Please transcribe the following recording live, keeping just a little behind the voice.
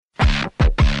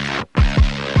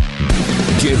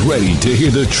Get ready to hear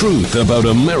the truth about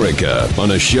America on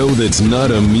a show that's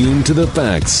not immune to the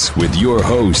facts with your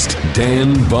host,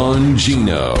 Dan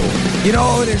Bongino. You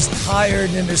know, there's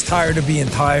tired and there's tired of being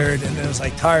tired, and there's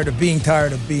like tired of being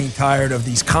tired of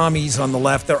these commies on the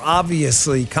left. They're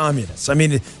obviously communists. I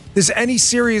mean, does any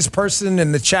serious person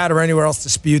in the chat or anywhere else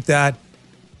dispute that?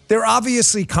 They're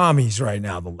obviously commies right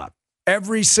now, the left.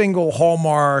 Every single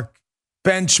hallmark,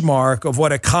 benchmark of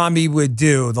what a commie would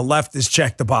do, the left has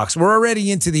checked the box. We're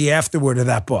already into the afterword of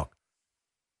that book.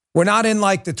 We're not in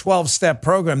like the 12-step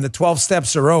program. The 12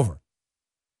 steps are over.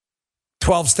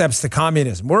 12 steps to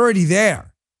communism. We're already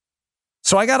there.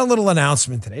 So I got a little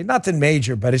announcement today. Nothing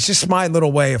major, but it's just my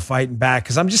little way of fighting back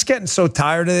because I'm just getting so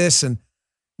tired of this. And,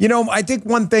 you know, I think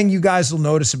one thing you guys will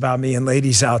notice about me and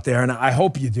ladies out there, and I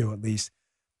hope you do at least,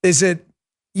 is that,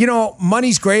 you know,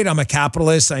 money's great. I'm a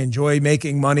capitalist. I enjoy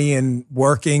making money and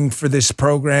working for this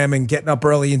program and getting up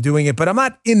early and doing it, but I'm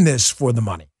not in this for the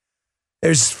money.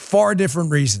 There's far different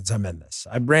reasons I'm in this.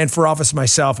 I ran for office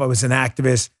myself. I was an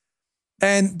activist.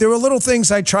 And there were little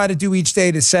things I try to do each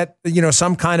day to set, you know,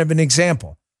 some kind of an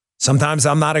example. Sometimes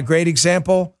I'm not a great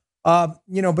example,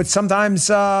 you know, but sometimes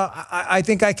I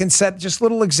think I can set just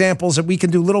little examples that we can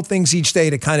do little things each day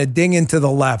to kind of ding into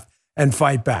the left and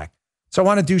fight back. So I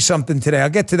want to do something today. I'll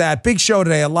get to that. Big show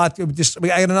today. I got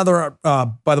another,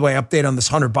 by the way, update on this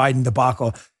Hunter Biden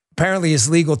debacle. Apparently his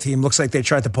legal team looks like they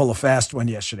tried to pull a fast one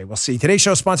yesterday. We'll see. Today's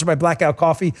show is sponsored by Blackout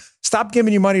Coffee. Stop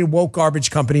giving your money to woke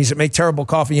garbage companies that make terrible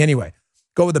coffee anyway.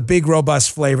 Go with a big,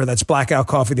 robust flavor. That's Blackout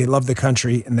Coffee. They love the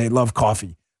country and they love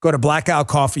coffee. Go to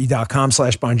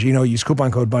blackoutcoffee.com/Bongino. Use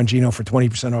coupon code Bongino for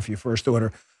 20% off your first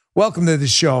order. Welcome to the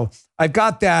show. I've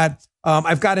got that.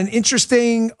 I've got an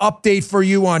interesting update for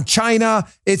you on China.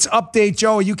 It's update,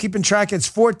 Joe. Are you keeping track? It's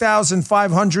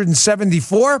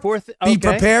 4,574. Be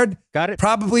prepared. Got it.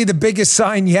 Probably the biggest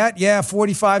sign yet. Yeah,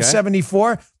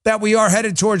 4,574. Okay. That we are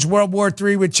headed towards World War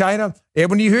III with China. And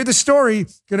when you hear the story,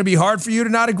 it's going to be hard for you to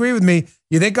not agree with me.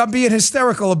 You think I'm being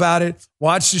hysterical about it?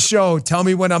 Watch the show. Tell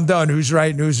me when I'm done who's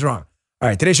right and who's wrong. All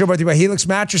right, today's show brought to you by Helix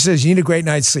Mattresses. You need a great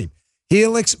night's sleep.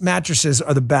 Helix mattresses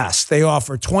are the best. They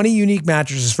offer 20 unique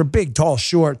mattresses for big, tall,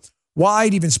 short,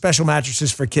 wide, even special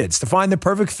mattresses for kids. To find the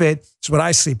perfect fit, it's what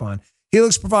I sleep on.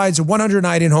 Helix provides a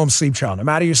 100-night in-home sleep trial. No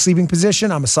matter your sleeping position,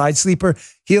 I'm a side sleeper.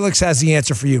 Helix has the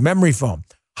answer for you. Memory foam,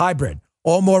 hybrid,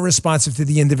 all more responsive to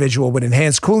the individual with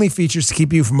enhanced cooling features to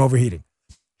keep you from overheating.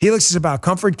 Helix is about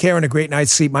comfort, care, and a great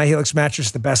night's sleep. My Helix mattress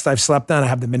is the best I've slept on. I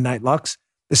have the Midnight Lux.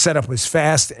 The setup was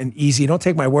fast and easy. Don't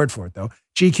take my word for it, though.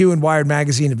 GQ and Wired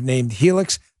Magazine have named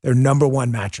Helix their #1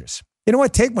 mattress. You know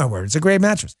what? Take my word. It's a great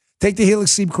mattress. Take the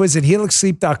Helix Sleep quiz at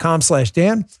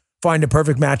helixsleep.com/Dan. Find the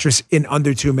perfect mattress in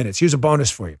under 2 minutes. Here's a bonus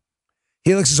for you.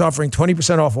 Helix is offering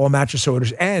 20% off all mattress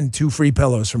orders and 2 free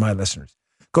pillows for my listeners.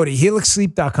 Go to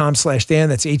helixsleep.com/Dan.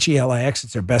 That's HELIX.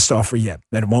 It's their best offer yet.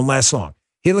 And it won't last long.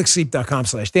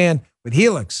 helixsleep.com/Dan. With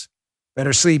Helix,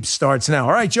 better sleep starts now.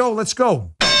 All right, Joe, let's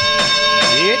go.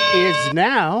 It is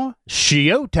now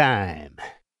showtime.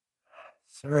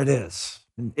 Sure it is.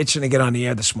 I'm itching to get on the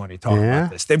air this morning talking about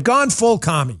this. They've gone full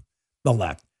commie, the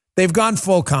left. They've gone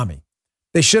full commie.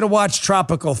 They should have watched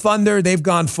Tropical Thunder. They've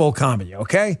gone full commie,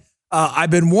 okay? I've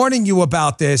been warning you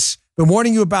about this, been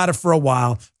warning you about it for a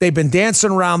while. They've been dancing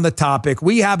around the topic.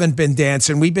 We haven't been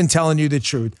dancing. We've been telling you the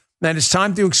truth. And it's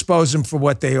time to expose them for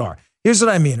what they are. Here's what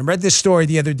I mean. I read this story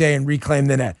the other day in Reclaim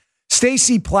the Net.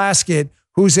 Stacey Plaskett,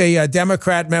 who's a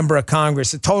Democrat member of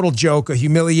Congress, a total joke, a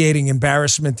humiliating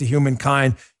embarrassment to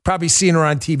humankind. Probably seen her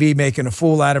on TV making a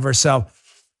fool out of herself.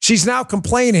 She's now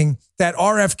complaining that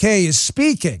RFK is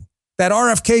speaking, that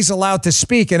RFK is allowed to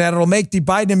speak, and that it'll make the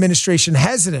Biden administration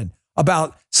hesitant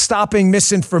about stopping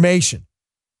misinformation.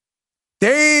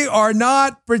 They are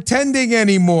not pretending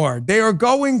anymore. They are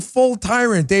going full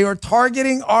tyrant. They are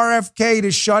targeting RFK to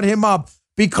shut him up,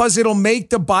 because it'll make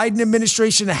the Biden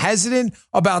administration hesitant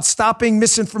about stopping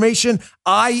misinformation,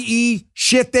 i.e.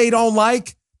 shit they don't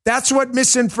like. That's what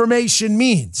misinformation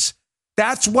means.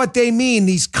 That's what they mean,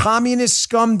 these communist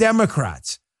scum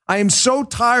Democrats. I am so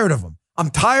tired of them. I'm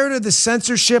tired of the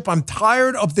censorship. I'm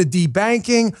tired of the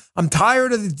debanking. I'm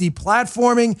tired of the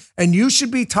deplatforming, and you should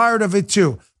be tired of it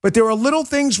too. But there are little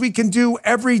things we can do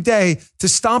every day to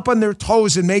stomp on their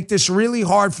toes and make this really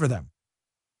hard for them.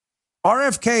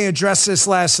 RFK addressed this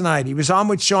last night. He was on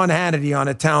with Sean Hannity on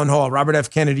a town hall, Robert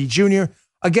F. Kennedy Jr.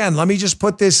 Again, let me just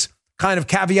put this kind of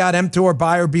caveat emptor,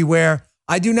 buyer beware.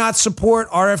 I do not support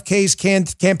RFK's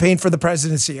campaign for the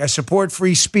presidency. I support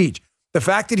free speech. The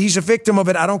fact that he's a victim of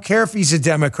it, I don't care if he's a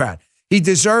Democrat. He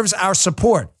deserves our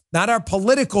support, not our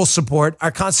political support,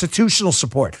 our constitutional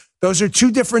support. Those are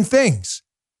two different things.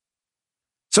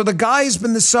 So the guy has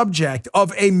been the subject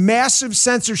of a massive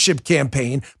censorship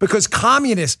campaign because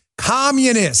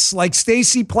communists like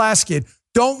Stacey Plaskett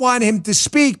don't want him to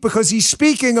speak because he's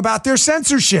speaking about their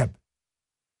censorship.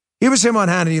 Here was him on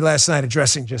Hannity last night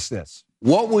addressing just this.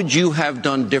 What would you have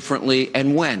done differently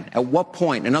and when? At what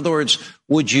point? In other words,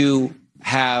 would you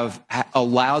have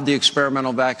allowed the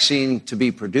experimental vaccine to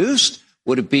be produced?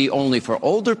 Would it be only for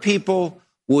older people?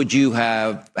 Would you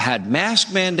have had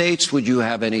mask mandates? Would you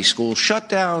have any school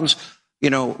shutdowns?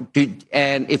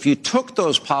 And if you took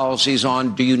those policies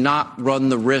on, do you not run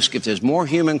the risk if there's more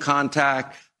human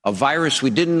contact, a virus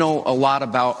we didn't know a lot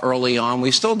about early on?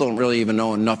 We still don't really even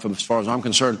know enough as far as I'm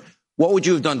concerned. What would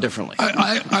you have done differently?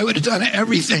 I would have done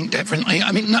everything differently.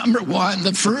 I mean, number one,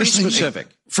 the first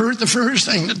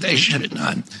thing that they should have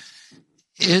done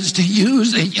is to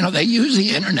use they use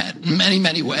the internet in many,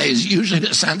 many ways, usually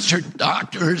to censor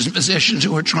doctors and physicians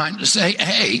who are trying to say,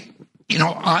 hey,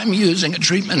 I'm using a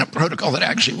treatment, a protocol that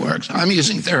actually works. I'm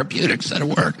using therapeutics that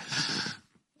work.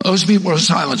 Those people are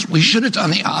silenced. We should have done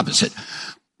the opposite.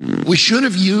 We should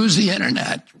have used the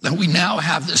internet, that we now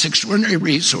have this extraordinary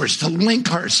resource to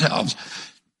link ourselves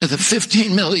to the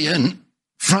 15 million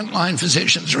frontline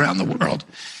physicians around the world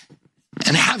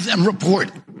and have them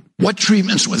report what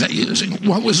treatments were they using,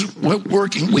 what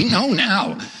working. We know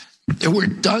now there were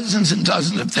dozens and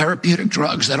dozens of therapeutic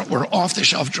drugs that were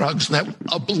off-the-shelf drugs that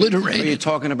obliterated. Are you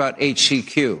talking about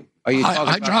HCQ? Are you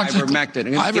talking about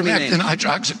ivermectin? Ivermectin,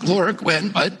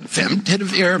 hydroxychloroquine, but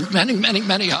famotidavir, many, many,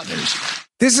 many others.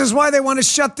 This is why they want to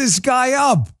shut this guy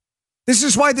up. This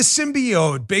is why the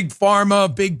symbiote, big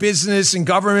pharma, big business, and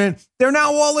government, they're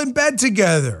now all in bed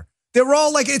together. They're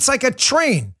all it's like a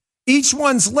train. Each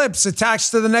one's lips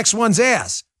attached to the next one's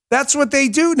ass. That's what they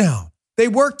do now. They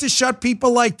work to shut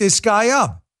people like this guy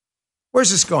up.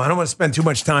 Where's this going? I don't want to spend too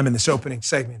much time in this opening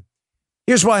segment.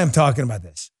 Here's why I'm talking about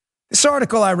this. This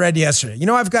article I read yesterday.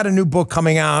 I've got a new book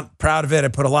coming out. Proud of it. I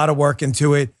put a lot of work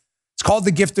into it. It's called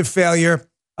The Gift of Failure.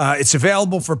 It's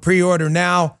available for pre-order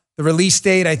now. The release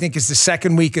date, I think, is the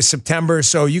second week of September.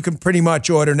 So you can pretty much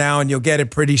order now and you'll get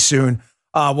it pretty soon.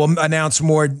 We'll announce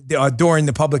more during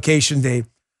the publication date.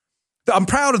 I'm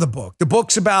proud of the book. The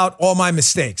book's about all my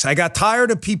mistakes. I got tired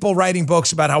of people writing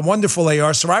books about how wonderful they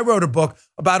are. So I wrote a book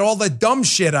about all the dumb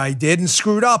shit I did and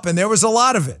screwed up. And there was a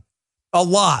lot of it. A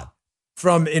lot.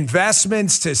 From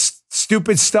investments to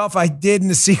stupid stuff I did in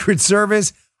the Secret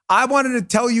Service. I wanted to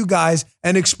tell you guys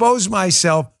and expose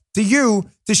myself to you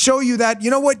to show you that,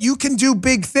 you can do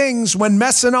big things when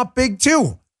messing up big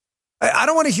too. I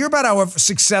don't want to hear about how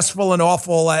successful and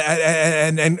awful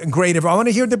and great. I want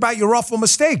to hear about your awful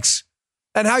mistakes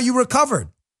and how you recovered.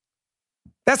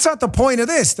 That's not the point of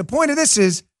this. The point of this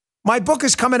is my book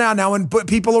is coming out now and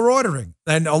people are ordering.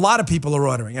 And a lot of people are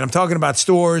ordering. And I'm talking about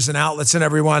stores and outlets and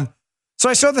everyone. So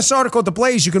I saw this article at The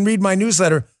Blaze. You can read my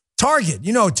newsletter. Target,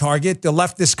 Target, the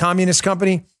leftist communist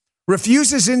company,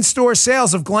 refuses in-store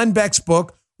sales of Glenn Beck's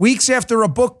book weeks after a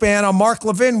book ban on Mark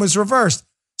Levin was reversed.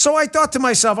 So I thought to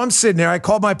myself, I'm sitting there. I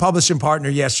called my publishing partner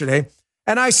yesterday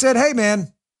and I said, hey,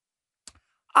 man,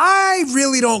 I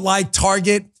really don't like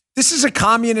Target. This is a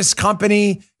communist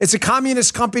company. It's a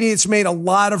communist company that's made a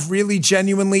lot of really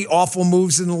genuinely awful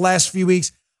moves in the last few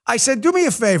weeks. I said, do me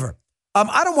a favor.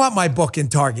 I don't want my book in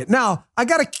Target. Now, I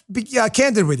got to be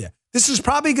candid with you. This is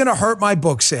probably going to hurt my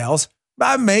book sales.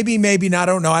 Maybe not. I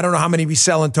don't know. I don't know how many we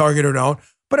sell in Target or don't.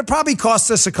 But it probably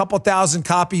costs us a couple thousand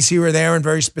copies here or there in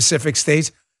very specific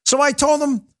states. So I told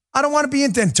them, I don't want to be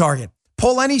in Target.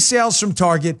 Pull any sales from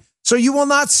Target. So you will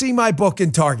not see my book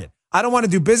in Target. I don't want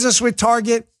to do business with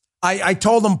Target. I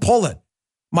told them, pull it.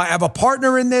 I have a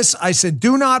partner in this. I said,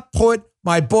 do not put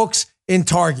my books in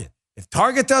Target. If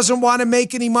Target doesn't want to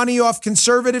make any money off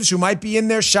conservatives who might be in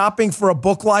there shopping for a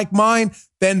book like mine,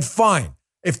 then fine.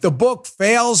 If the book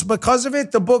fails because of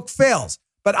it, the book fails.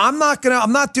 But I'm not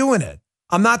doing it.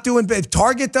 If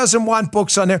Target doesn't want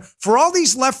books on there, for all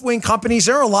these left-wing companies,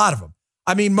 there are a lot of them.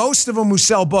 I mean, most of them who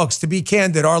sell books, to be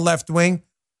candid, are left-wing.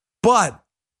 But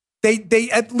they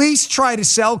at least try to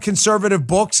sell conservative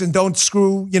books and don't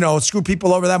screw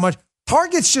people over that much.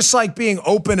 Target's just like being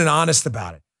open and honest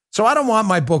about it. So I don't want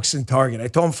my books in Target. I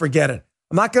told them, forget it.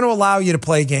 I'm not going to allow you to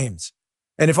play games.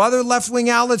 And if other left-wing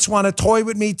outlets want to toy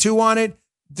with me too on it,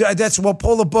 we'll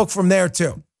pull a book from there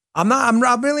too.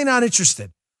 I'm really not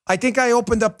interested. I think I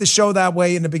opened up the show that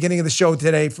way in the beginning of the show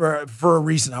today for a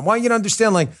reason. I want you to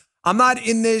understand, I'm not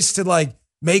in this to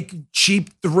make cheap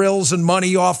thrills and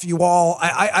money off you all.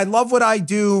 I love what I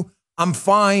do. I'm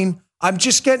fine. I'm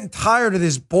just getting tired of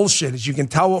this bullshit, as you can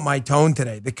tell with my tone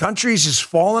today. The country is just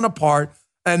falling apart.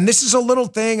 And this is a little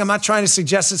thing. I'm not trying to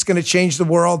suggest it's going to change the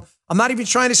world. I'm not even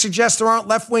trying to suggest there aren't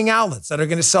left-wing outlets that are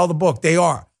going to sell the book. They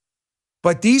are.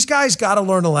 But these guys got to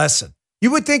learn a lesson.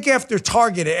 You would think after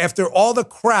Target, after all the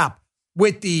crap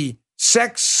with the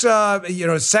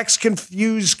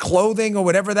sex-confused clothing or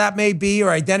whatever that may be, or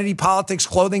identity politics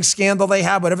clothing scandal they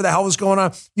have, whatever the hell is going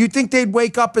on, you'd think they'd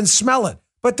wake up and smell it.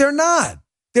 But they're not.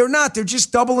 They're not. They're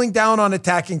just doubling down on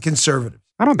attacking conservatives.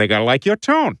 I don't think I like your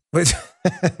tone.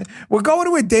 We're going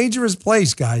to a dangerous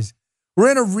place, guys. We're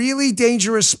in a really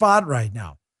dangerous spot right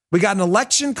now. We got an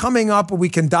election coming up, and we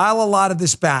can dial a lot of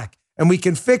this back, and we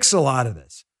can fix a lot of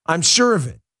this. I'm sure of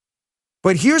it.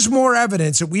 But here's more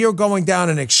evidence that we are going down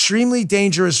an extremely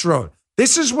dangerous road.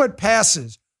 This is what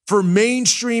passes for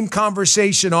mainstream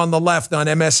conversation on the left on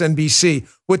MSNBC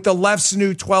with the left's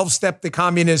new 12-step to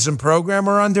communism program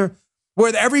we're under,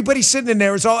 where everybody sitting in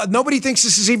there nobody thinks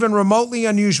this is even remotely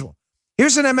unusual.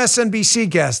 Here's an MSNBC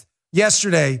guest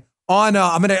yesterday on,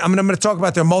 I'm going to talk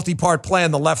about their multi-part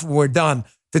plan, the left, when we're done,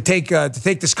 to take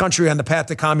this country on the path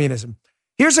to communism.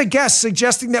 Here's a guest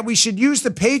suggesting that we should use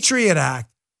the Patriot Act,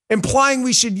 implying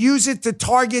we should use it to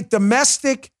target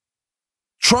domestic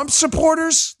Trump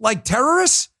supporters like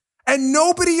terrorists. And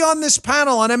nobody on this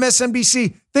panel on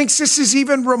MSNBC thinks this is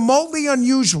even remotely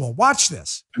unusual. Watch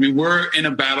this. I mean, we're in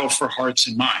a battle for hearts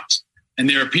and minds. And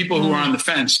there are people who are on the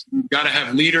fence. You've got to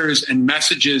have leaders and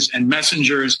messages and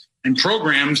messengers and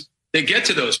programs that get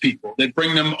to those people, that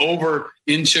bring them over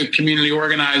into community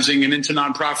organizing and into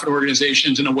nonprofit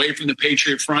organizations and away from the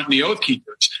Patriot Front and the Oath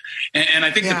Keepers. And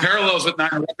I think the parallels with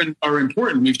 9/11 are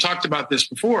important. We've talked about this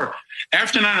before.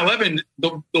 After 9/11,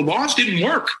 the laws didn't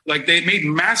work. Like, they made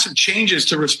massive changes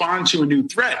to respond to a new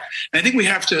threat. And I think we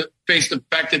have to face the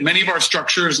fact that many of our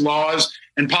structures, laws,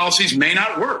 and policies may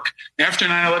not work. After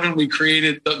 9/11, we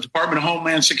created the Department of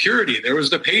Homeland Security. There was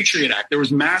the Patriot Act. There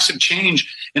was massive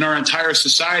change in our entire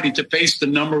society to face the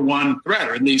number one threat,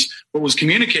 or at least what was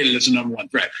communicated as the number one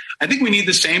threat. I think we need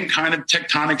the same kind of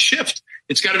tectonic shift.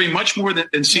 It's got to be much more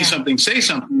than see something, say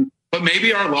something. But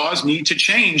maybe our laws need to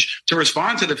change to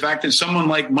respond to the fact that someone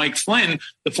like Mike Flynn,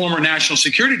 the former national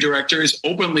security director, is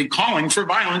openly calling for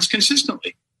violence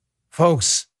consistently.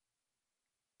 Folks,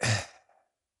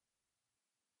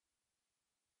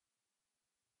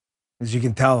 as you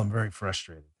can tell, I'm very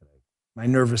frustrated today. My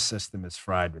nervous system is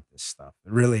fried with this stuff.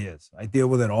 It really is. I deal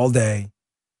with it all day.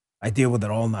 I deal with it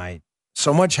all night.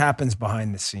 So much happens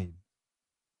behind the scenes.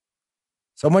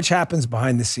 So much happens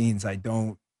behind the scenes I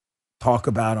don't talk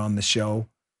about on the show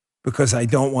because I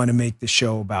don't want to make the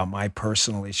show about my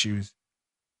personal issues.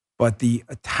 But the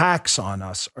attacks on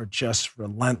us are just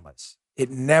relentless.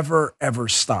 It never, ever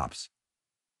stops.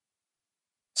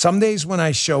 Some days when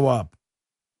I show up,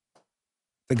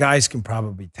 the guys can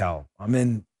probably tell I'm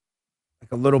in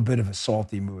like a little bit of a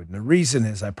salty mood. And the reason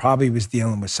is I probably was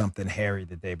dealing with something hairy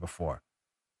the day before.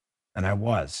 And I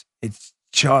was. It's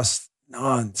just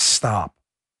nonstop.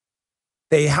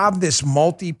 They have this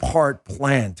multi-part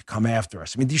plan to come after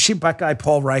us. I mean, do you see that guy,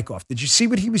 Paul Rieckhoff? Did you see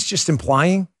what he was just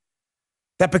implying?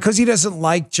 That because he doesn't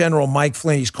like General Mike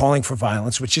Flynn, he's calling for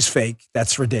violence, which is fake.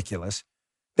 That's ridiculous.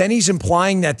 Then he's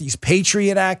implying that these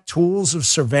Patriot Act tools of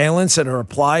surveillance that are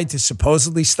applied to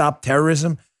supposedly stop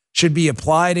terrorism should be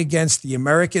applied against the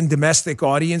American domestic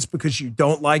audience because you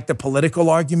don't like the political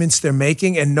arguments they're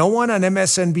making. And no one on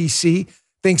MSNBC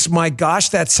thinks, my gosh,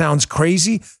 that sounds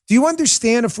crazy. Do you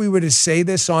understand if we were to say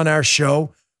this on our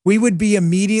show, we would be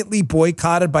immediately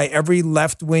boycotted by every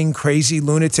left-wing crazy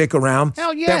lunatic around?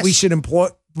 Hell yes. That we should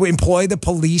employ the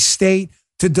police state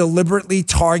to deliberately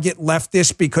target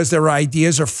leftists because their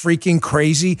ideas are freaking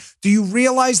crazy? Do you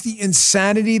realize the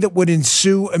insanity that would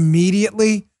ensue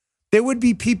immediately? There would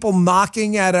be people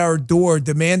knocking at our door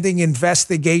demanding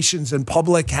investigations and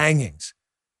public hangings.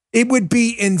 It would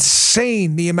be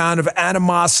insane, the amount of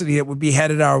animosity that would be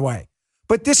headed our way.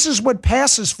 But this is what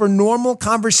passes for normal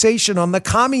conversation on the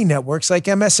commie networks like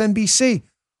MSNBC.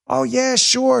 Oh, yeah,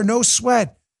 sure, no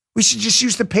sweat. We should just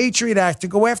use the Patriot Act to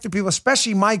go after people,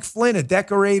 especially Mike Flynn, a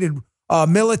decorated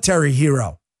military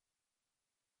hero.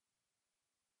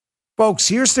 Folks,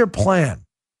 here's their plan.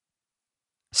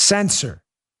 Censor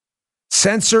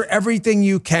everything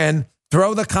you can.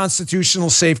 Throw the constitutional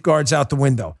safeguards out the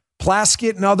window.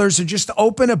 Plaskett and others are just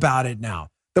open about it now.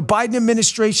 The Biden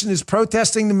administration is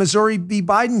protesting the Missouri v.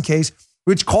 Biden case,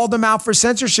 which called them out for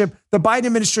censorship. The Biden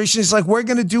administration is like, we're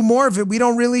going to do more of it. We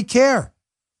don't really care.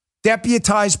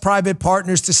 Deputize private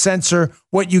partners to censor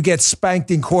what you get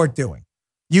spanked in court doing.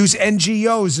 Use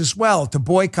NGOs as well to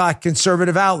boycott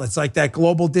conservative outlets like that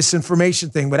global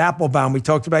disinformation thing with Applebaum we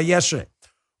talked about yesterday.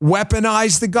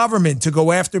 Weaponize the government to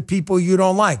go after people you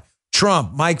don't like.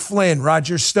 Trump, Mike Flynn,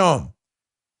 Roger Stone.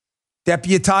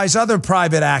 Deputize other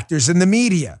private actors in the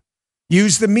media.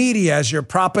 Use the media as your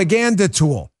propaganda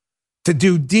tool to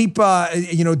do deep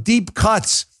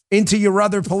cuts into your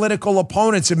other political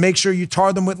opponents and make sure you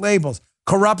tar them with labels.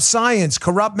 Corrupt science,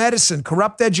 corrupt medicine,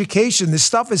 corrupt education. This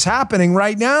stuff is happening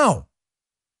right now.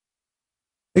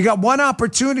 You got one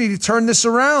opportunity to turn this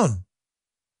around.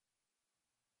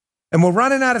 And we're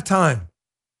running out of time.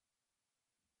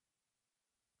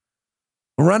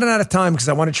 We're running out of time because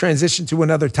I want to transition to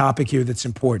another topic here that's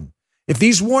important. If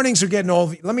these warnings are getting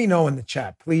old, let me know in the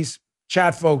chat, please.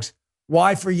 Chat, folks.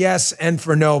 Y for yes, N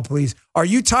for no, please. Are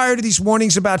you tired of these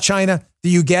warnings about China? Do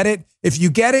you get it? If you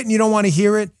get it and you don't want to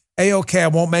hear it, A-okay, I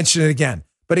won't mention it again.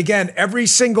 But again, every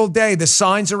single day, the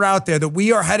signs are out there that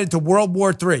we are headed to World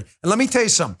War III. And let me tell you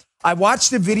something. I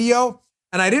watched the video,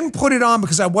 and I didn't put it on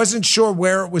because I wasn't sure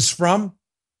where it was from.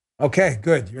 Okay,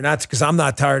 good. You're not, because I'm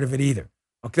not tired of it either.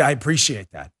 Okay, I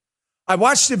appreciate that. I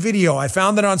watched the video. I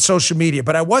found it on social media,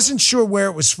 but I wasn't sure where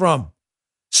it was from.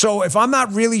 So if I'm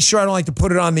not really sure, I don't like to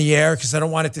put it on the air because I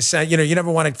don't want it to sound, you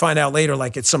never want to find out later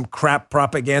like it's some crap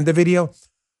propaganda video.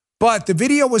 But the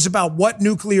video was about what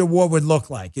nuclear war would look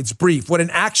like. It's brief, what an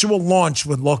actual launch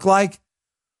would look like.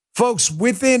 Folks,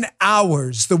 within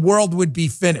hours, the world would be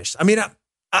finished. I mean,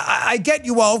 I get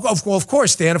you all. Of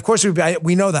course, Dan, of course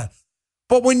we know that.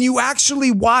 But when you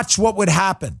actually watch what would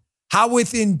happen, how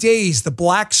within days, the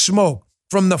black smoke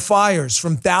from the fires,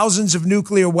 from thousands of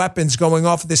nuclear weapons going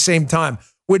off at the same time,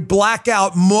 would black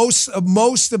out most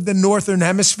of the northern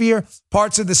hemisphere,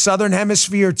 parts of the southern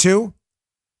hemisphere too.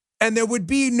 And there would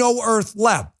be no Earth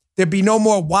left. There'd be no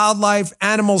more wildlife.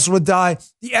 Animals would die.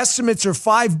 The estimates are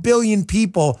 5 billion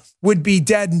people would be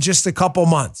dead in just a couple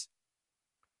months.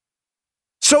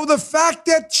 So the fact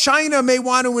that China may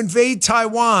want to invade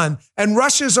Taiwan and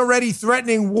Russia's already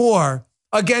threatening war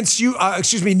against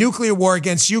nuclear war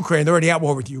against Ukraine, they're already at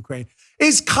war with Ukraine,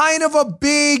 is kind of a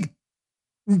big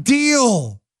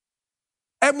deal.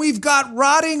 And we've got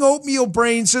rotting oatmeal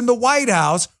brains in the White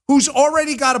House who's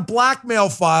already got a blackmail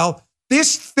file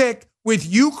this thick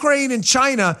with Ukraine and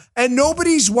China, and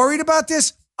nobody's worried about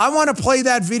this. I want to play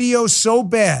that video so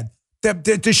bad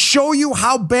to show you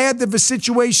how bad of a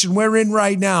situation we're in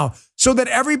right now so that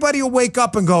everybody will wake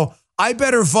up and go, I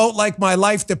better vote like my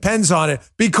life depends on it,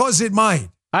 because it might.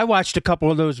 I watched a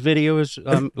couple of those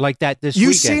videos like that this weekend.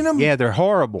 You seen them? Yeah, they're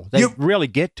horrible. They really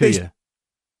get to you.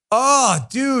 Oh,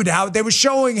 dude, how they were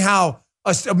showing how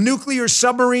nuclear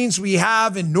submarines we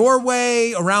have in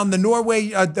Norway, around the Norway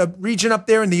the region up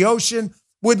there in the ocean,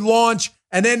 would launch,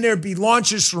 and then there'd be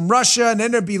launches from Russia, and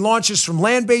then there'd be launches from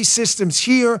land-based systems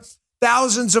here,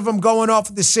 thousands of them going off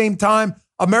at the same time,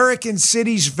 American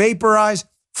cities vaporized,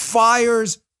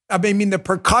 fires, the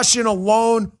percussion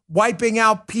alone, wiping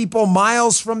out people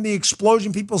miles from the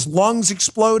explosion, people's lungs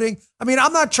exploding.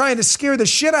 I'm not trying to scare the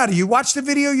shit out of you. Watch the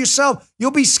video yourself.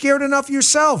 You'll be scared enough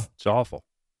yourself. It's awful.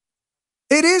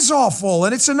 It is awful.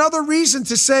 And it's another reason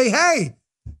to say, hey,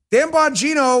 Dan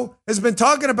Bongino has been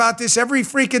talking about this every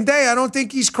freaking day. I don't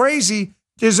think he's crazy.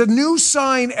 There's a new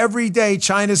sign every day.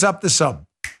 China's up to something.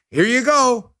 Here you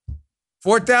go.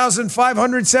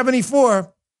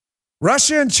 4,574.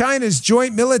 Russia and China's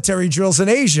joint military drills in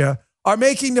Asia are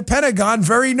making the Pentagon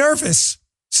very nervous.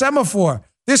 Semaphore.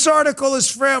 This article is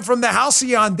from the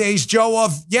Halcyon days, Joe,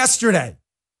 of yesterday.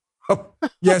 Oh,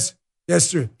 yes,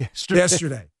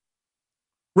 yesterday.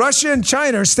 Russia and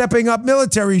China are stepping up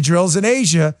military drills in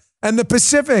Asia and the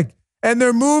Pacific, and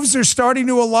their moves are starting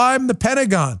to alarm the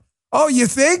Pentagon. Oh, you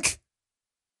think?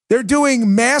 They're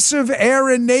doing massive air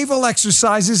and naval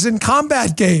exercises and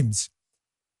combat games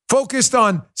focused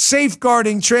on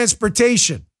safeguarding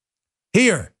transportation.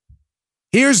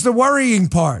 Here's the worrying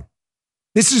part.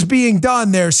 This is being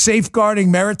done. They're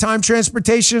safeguarding maritime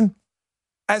transportation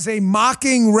as a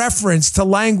mocking reference to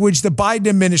language the Biden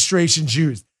administration's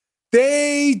used.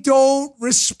 They don't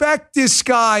respect this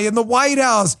guy in the White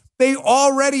House. They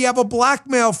already have a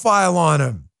blackmail file on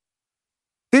him.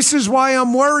 This is why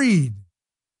I'm worried.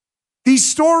 These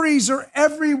stories are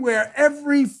everywhere,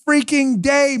 every freaking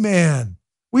day, man.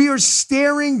 We are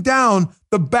staring down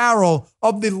the barrel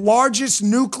of the largest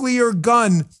nuclear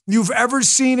gun you've ever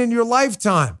seen in your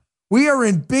lifetime. We are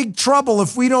in big trouble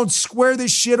if we don't square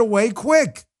this shit away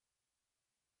quick.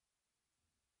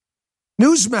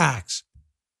 Newsmax.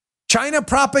 China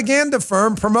propaganda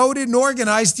firm promoted and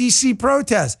organized DC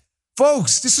protests.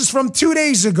 Folks, this is from 2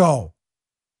 days ago.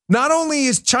 Not only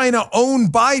is China own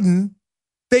Biden,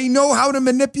 they know how to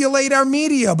manipulate our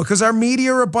media because our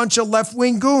media are a bunch of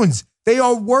left-wing goons. They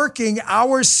are working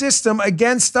our system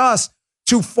against us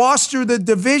to foster the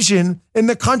division in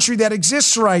the country that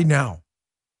exists right now.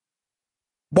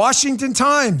 Washington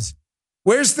Times.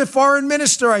 Where's the foreign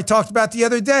minister I talked about the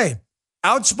other day?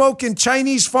 outspoken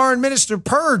Chinese foreign minister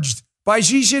purged by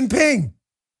Xi Jinping.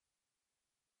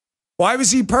 Why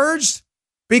was he purged?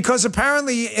 Because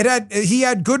apparently he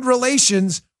had good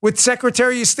relations with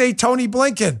Secretary of State Tony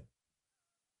Blinken.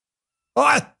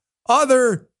 What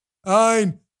other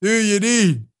sign do you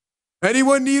need?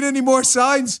 Anyone need any more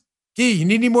signs? Guy, you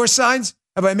need any more signs?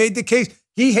 Have I made the case?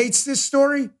 He hates this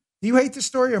story. Do you hate this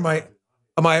story, or am I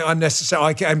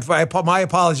unnecessary? My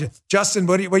apologies. Justin,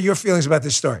 what are your feelings about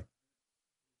this story?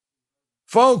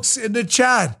 Folks in the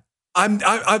chat,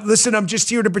 listen, I'm just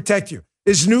here to protect you.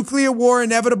 Is nuclear war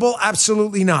inevitable?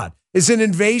 Absolutely not. Is an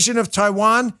invasion of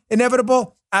Taiwan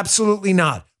inevitable? Absolutely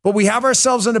not. But we have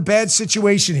ourselves in a bad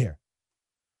situation here.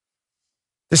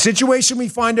 The situation we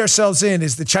find ourselves in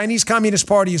is the Chinese Communist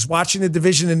Party is watching the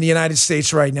division in the United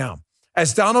States right now.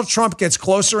 As Donald Trump gets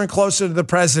closer and closer to the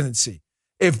presidency,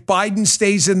 if Biden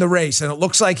stays in the race, and it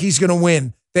looks like he's going to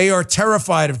win, they are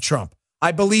terrified of Trump.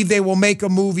 I believe they will make a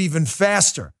move even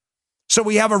faster. So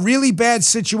we have a really bad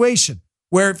situation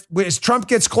where as Trump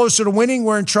gets closer to winning,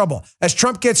 we're in trouble. As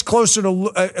Trump gets closer to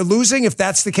losing, if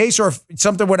that's the case, or if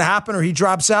something would happen or he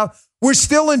drops out, we're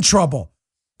still in trouble.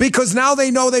 Because now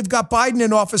they know they've got Biden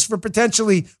in office for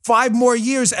potentially 5 more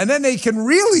years, and then they can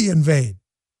really invade.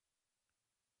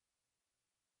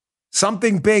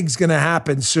 Something big's going to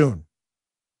happen soon.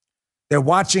 They're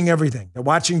watching everything. They're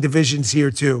watching divisions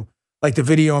here too, like the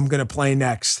video I'm going to play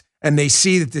next. And they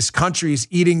see that this country is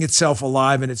eating itself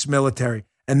alive in its military,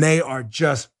 and they are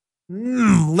just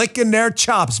licking their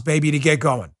chops, baby, to get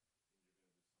going.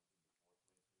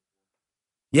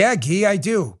 Yeah, Guy, I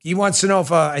do. He wants to know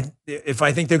if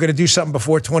I think they're going to do something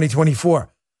before 2024.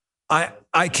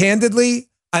 I candidly,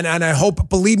 and I hope,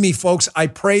 believe me, folks, I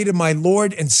pray to my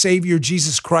Lord and Savior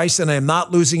Jesus Christ, and I am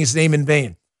not losing his name in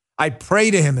vain. I pray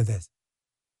to him of this.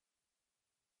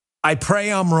 I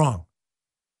pray I'm wrong.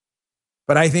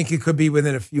 But I think it could be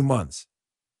within a few months.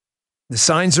 The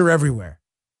signs are everywhere.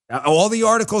 All the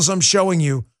articles I'm showing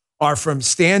you are from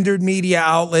standard media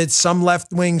outlets, some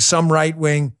left wing, some right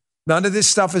wing. None of this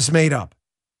stuff is made up.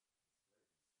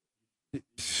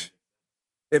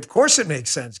 Of course it makes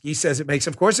sense. He says it makes.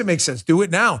 Of course it makes sense. Do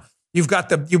it now. You've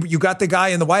got you got the guy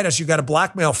in the White House. You got a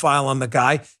blackmail file on the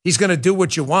guy. He's going to do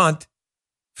what you want.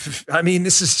 I mean,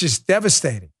 this is just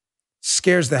devastating.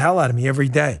 Scares the hell out of me every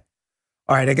day.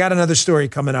 All right, I got another story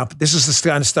coming up. This is the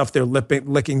kind of stuff they're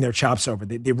licking their chops over.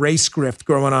 The race grift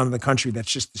going on in the country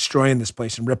that's just destroying this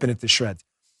place and ripping it to shreds.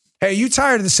 Hey, are you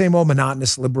tired of the same old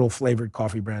monotonous liberal flavored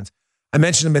coffee brands? I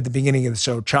mentioned them at the beginning of the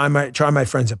show. Try my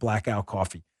friends at Blackout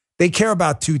Coffee. They care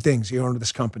about 2 things, the owner of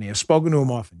this company. I've spoken to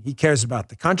him often. He cares about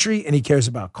the country and he cares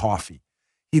about coffee.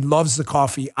 He loves the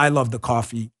coffee. I love the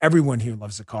coffee. Everyone here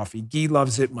loves the coffee. Guy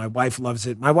loves it. My wife loves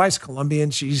it. My wife's Colombian.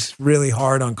 She's really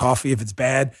hard on coffee. If it's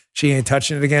bad, she ain't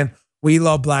touching it again. We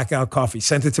love Blackout Coffee.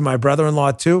 Sent it to my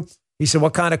brother-in-law too. He said,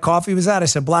 what kind of coffee was that? I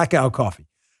said, Blackout Coffee.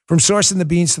 From sourcing the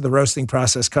beans to the roasting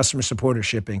process, customer support or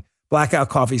shipping, Blackout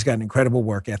Coffee's got an incredible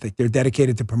work ethic. They're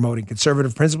dedicated to promoting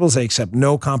conservative principles. They accept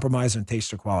no compromise on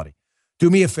taste or quality. Do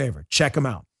me a favor. Check them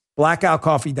out.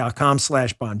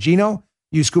 blackoutcoffee.com/Bongino.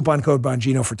 Use coupon code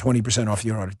Bongino for 20% off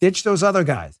your order. Ditch those other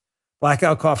guys.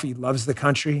 Blackout Coffee loves the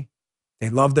country. They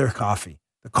love their coffee.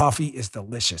 The coffee is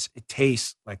delicious. It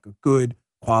tastes like a good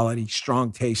quality,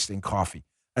 strong tasting coffee.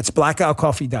 That's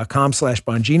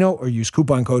blackoutcoffee.com/Bongino or use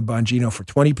coupon code Bongino for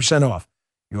 20% off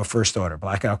your first order.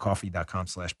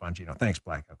 blackoutcoffee.com/Bongino. Thanks,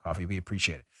 Blackout Coffee. We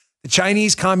appreciate it. The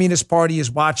Chinese Communist Party is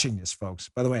watching this, folks.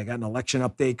 By the way, I got an election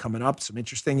update coming up, some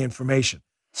interesting information.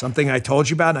 Something I told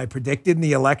you about and I predicted in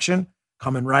the election,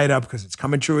 coming right up because it's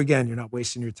coming true again. You're not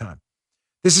wasting your time.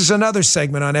 This is another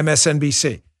segment on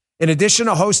MSNBC. In addition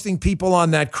to hosting people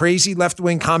on that crazy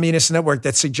left-wing communist network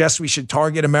that suggests we should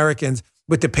target Americans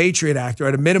with the Patriot Act or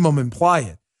at a minimum imply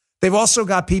it, they've also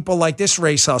got people like this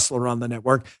race hustler on the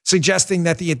network suggesting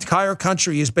that the entire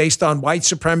country is based on white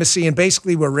supremacy and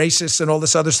basically we're racist and all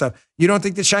this other stuff. You don't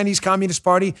think the Chinese Communist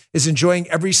Party is enjoying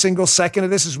every single second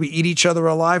of this as we eat each other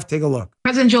alive? Take a look.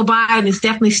 President Joe Biden is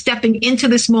definitely stepping into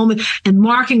this moment and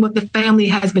marking what the family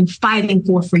has been fighting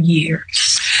for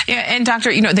years. Yeah, and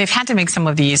Doctor, they've had to make some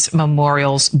of these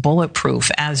memorials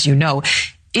bulletproof, as you know.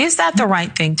 Is that the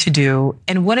right thing to do?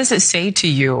 And what does it say to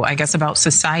you, I guess, about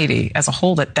society as a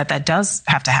whole that does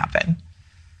have to happen?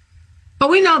 But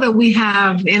we know that we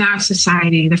have in our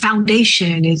society, the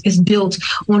foundation is built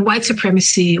on white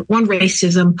supremacy, on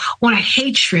racism, on a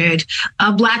hatred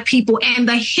of Black people and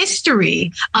the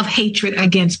history of hatred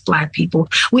against Black people.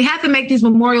 We have to make these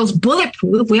memorials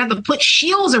bulletproof. We have to put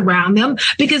shields around them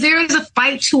because there is a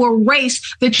fight to erase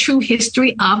the true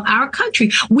history of our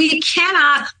country. We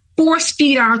cannot force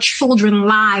feed our children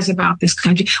lies about this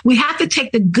country. We have to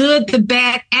take the good, the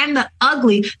bad, and the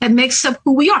ugly that makes up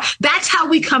who we are. That's how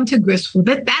we come to grips with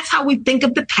it. That's how we think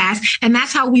of the past. And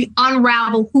that's how we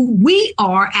unravel who we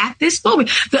are at this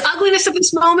moment. The ugliness of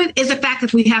this moment is the fact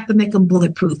that we have to make them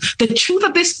bulletproof. The truth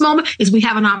of this moment is we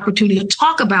have an opportunity to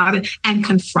talk about it and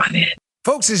confront it.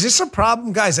 Folks, is this a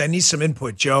problem? Guys, I need some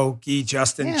input. Joe, Guy,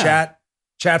 Justin, chat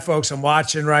folks, I'm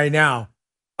watching right now.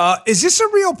 Is this a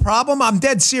real problem? I'm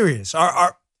dead serious.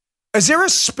 Is there a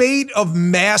spate of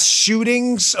mass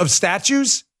shootings of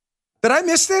statues? Did I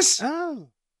miss this? Oh.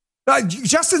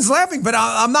 Justin's laughing, but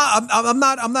I'm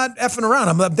not effing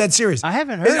around. I'm dead serious. I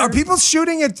haven't heard. Are people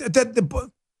shooting at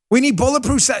we need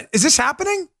bulletproof? Is this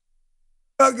happening?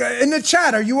 In the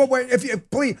chat, are you aware? If you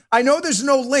please, I know there's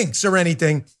no links or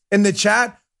anything in the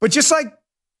chat, but just like,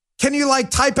 can you like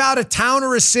type out a town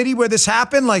or a city where this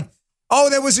happened? Like,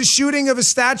 oh, there was a shooting of a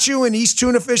statue in East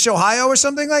Tuna Fish, Ohio, or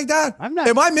something like that.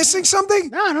 Am I missing something?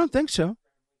 No, I don't think so.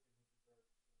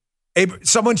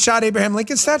 Someone shot Abraham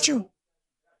Lincoln's statue.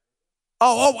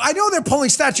 Oh, I know they're pulling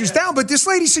statues down, but this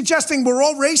lady's suggesting we're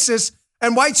all racist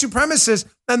and white supremacists,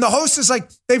 and the host is like,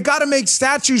 they've got to make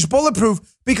statues bulletproof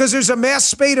because there's a mass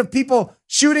spate of people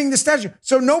shooting the statue.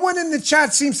 So no one in the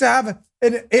chat seems to have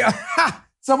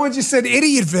someone just said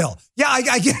Idiotville. Yeah,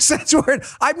 I guess that's word.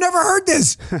 I've never heard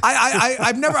this.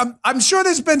 I'm sure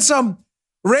there's been some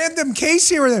random case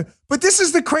here or there, but this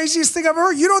is the craziest thing I've ever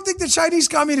heard. You don't think the Chinese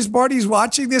Communist Party is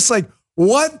watching this? Like,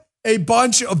 what a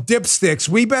bunch of dipsticks.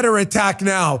 We better attack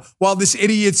now while this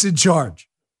idiot's in charge.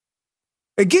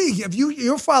 Guy,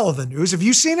 you follow the news. Have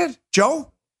you seen it?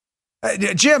 Joe?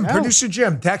 Jim, Producer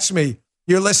Jim, text me.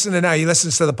 You're listening now. He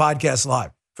listens to the podcast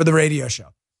live for the radio show.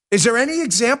 Is there any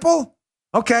example?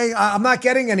 Okay, I'm not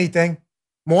getting anything.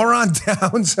 Moron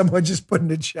down. Someone just put in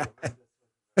the chat.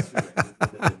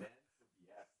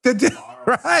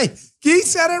 Right. Guy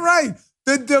said it right.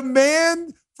 The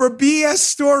demand for BS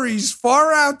stories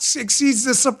far out exceeds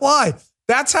the supply.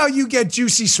 That's how you get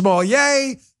Juicy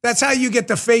Smollett. That's how you get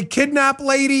the fake kidnap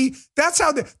lady. That's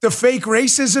how the fake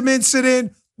racism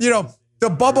incident, the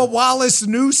Bubba Wallace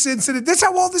noose incident. That's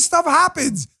how all this stuff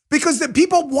happens because the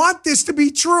people want this to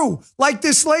be true. Like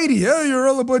this lady. Hey, you're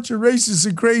all a bunch of racists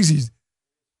and crazies.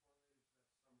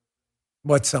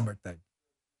 What summer thing?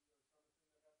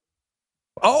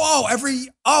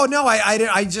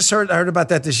 I just heard about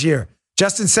that this year.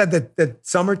 Justin said that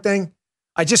summer thing.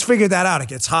 I just figured that out. It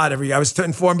gets hot every year. I was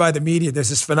informed by the media. There's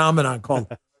this phenomenon called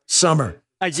summer.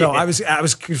 So I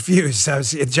was confused.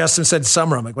 Justin said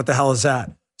summer. I'm like, what the hell is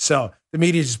that? So the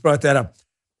media just brought that up.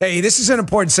 Hey, this is an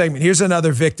important segment. Here's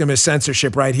another victim of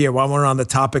censorship right here while we're on the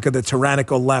topic of the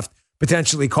tyrannical left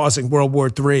potentially causing World War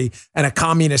III and a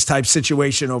communist type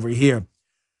situation over here.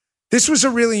 This was a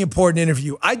really important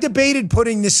interview. I debated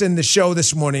putting this in the show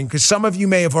this morning because some of you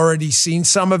may have already seen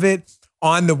some of it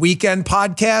on the Weekend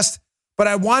podcast, but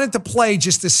I wanted to play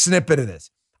just a snippet of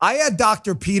this. I had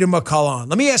Dr. Peter McCullough on.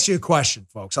 Let me ask you a question,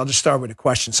 folks. I'll just start with a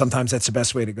question. Sometimes that's the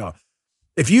best way to go.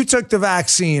 If you took the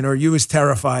vaccine or you as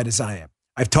terrified as I am,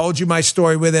 I've told you my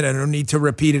story with it. I don't need to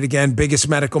repeat it again. Biggest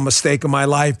medical mistake of my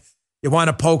life. You want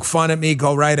to poke fun at me,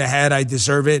 go right ahead. I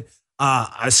deserve it.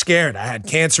 I was scared. I had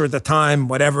cancer at the time,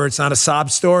 whatever. It's not a sob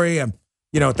story. I'm,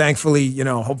 thankfully,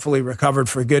 hopefully recovered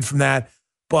for good from that.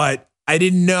 But I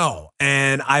didn't know.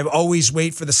 And I always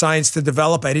wait for the science to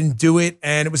develop. I didn't do it.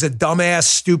 And it was a dumbass,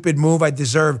 stupid move. I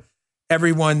deserve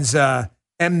everyone's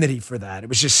enmity for that. It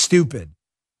was just stupid.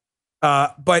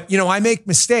 But I make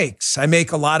mistakes. I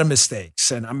make a lot of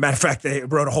mistakes. And as a matter of fact, I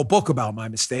wrote a whole book about my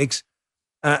mistakes.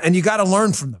 And you got to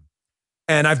learn from them.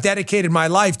 And I've dedicated my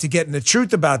life to getting the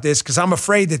truth about this because I'm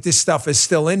afraid that this stuff is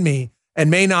still in me and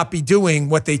may not be doing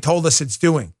what they told us it's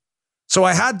doing. So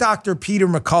I had Dr. Peter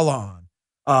McCullough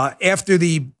on after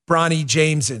the Bronny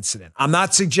James incident. I'm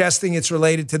not suggesting it's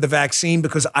related to the vaccine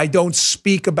because I don't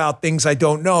speak about things I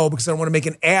don't know because I don't want to make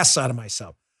an ass out of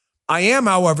myself. I am,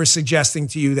 however, suggesting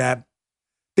to you that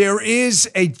there is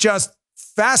a just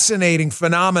fascinating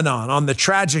phenomenon on the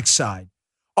tragic side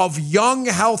of young,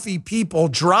 healthy people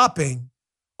dropping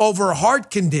over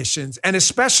heart conditions, and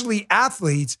especially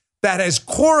athletes, that has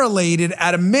correlated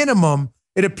at a minimum,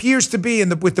 it appears to be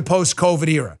with the post-COVID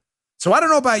era. So I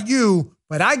don't know about you,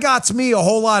 but I got me a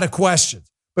whole lot of questions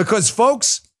because,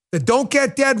 folks, the don't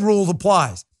get dead rule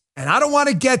applies. And I don't want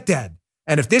to get dead.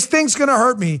 And if this thing's going to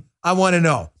hurt me, I want to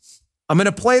know. I'm going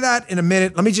to play that in a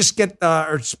minute. Let me just get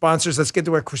our sponsors. Let's get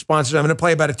to our sponsors. I'm going to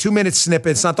play about a 2-minute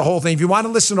snippet. It's not the whole thing. If you want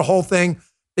to listen to the whole thing,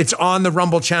 it's on the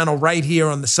Rumble channel right here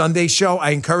on the Sunday show. I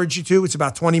encourage you to. It's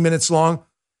about 20 minutes long.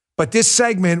 But this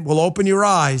segment will open your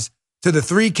eyes to the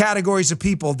 3 categories of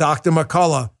people Dr.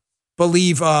 McCullough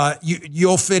believe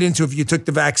you'll fit into if you took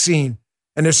the vaccine.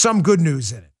 And there's some good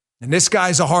news in it. And this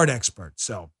guy's a heart expert,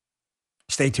 so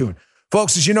stay tuned.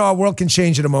 Folks, as you know, our world can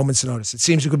change at a moment's notice. It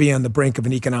seems we could be on the brink of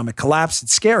an economic collapse.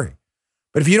 It's scary.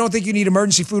 But if you don't think you need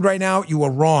emergency food right now, you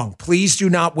are wrong. Please do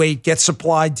not wait. Get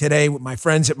supplied today with my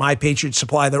friends at My Patriot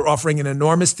Supply. They're offering an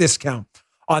enormous discount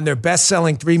on their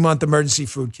best-selling 3-month emergency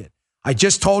food kit. I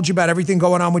just told you about everything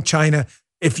going on with China.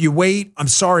 If you wait, I'm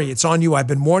sorry, it's on you. I've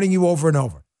been warning you over and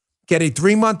over. Get a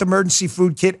 3-month emergency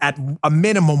food kit at a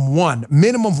minimum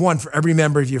of one for every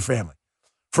member of your family.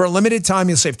 For a limited time,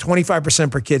 you'll save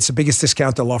 25% per kit. It's the biggest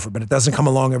discount they'll offer, but it doesn't come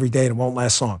along every day and it won't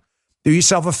last long. Do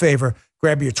yourself a favor.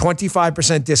 Grab your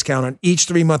 25% discount on each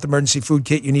 3-month emergency food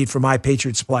kit you need from My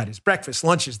Patriot Supply. There's breakfast,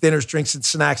 lunches, dinners, drinks, and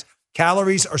snacks.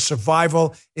 Calories are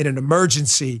survival in an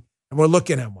emergency, and we're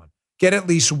looking at one. Get at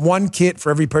least one kit for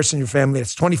every person in your family.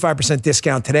 That's 25%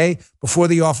 discount today before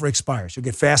the offer expires. You'll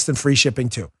get fast and free shipping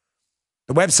too.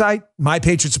 The website,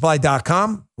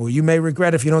 mypatriotsupply.com. Well, you may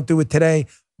regret if you don't do it today.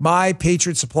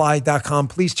 mypatriotsupply.com.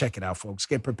 Please check it out, folks.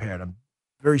 Get prepared. I'm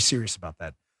very serious about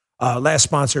that. Last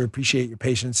sponsor, appreciate your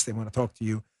patience. They want to talk to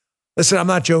you. Listen, I'm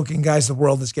not joking, guys. The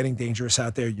world is getting dangerous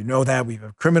out there. You know that. We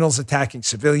have criminals attacking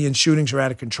civilians. Shootings are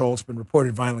out of control. It's been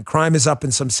reported violent crime is up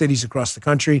in some cities across the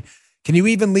country. Can you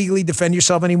even legally defend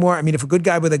yourself anymore? I mean, if a good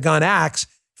guy with a gun acts,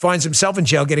 finds himself in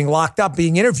jail, getting locked up,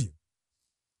 being interviewed.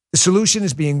 The solution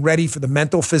is being ready for the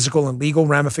mental, physical, and legal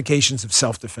ramifications of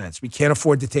self-defense. We can't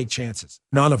afford to take chances.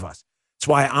 None of us. That's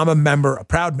why I'm a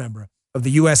proud member of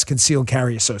the U.S. Concealed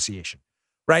Carry Association.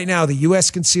 Right now, the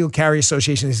U.S. Concealed Carry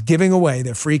Association is giving away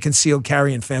their free concealed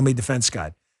carry and family defense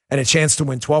guide and a chance to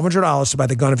win $1,200 to buy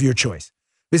the gun of your choice.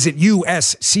 Visit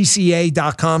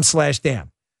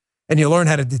uscca.com/Dan, and you'll learn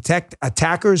how to detect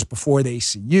attackers before they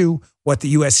see you, what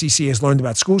the USCCA has learned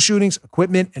about school shootings,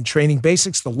 equipment and training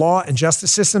basics, the law and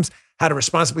justice systems, how to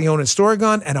responsibly own and store a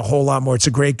gun, and a whole lot more. It's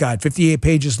a great guide, 58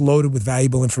 pages loaded with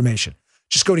valuable information.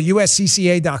 Just go to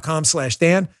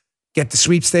uscca.com/Dan. Get the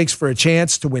sweepstakes for a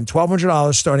chance to win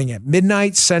 $1,200 starting at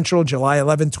midnight Central, July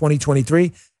 11,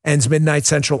 2023. Ends midnight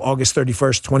Central, August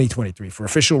 31st, 2023. For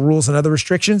official rules and other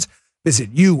restrictions,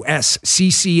 visit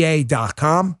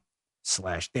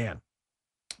uscca.com/Dan.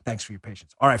 Thanks for your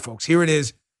patience. All right, folks, here it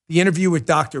is. The interview with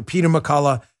Dr. Peter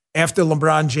McCullough after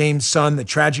LeBron James' son, the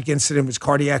tragic incident was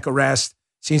cardiac arrest.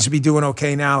 Seems to be doing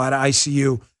okay now out of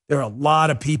ICU. There are a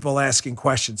lot of people asking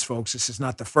questions, folks. This is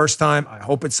not the first time. I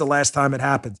hope it's the last time it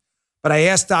happens. But I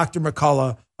asked Dr.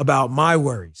 McCullough about my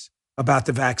worries about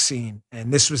the vaccine,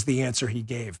 and this was the answer he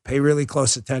gave. Pay really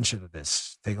close attention to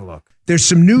this. Take a look. There's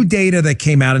some new data that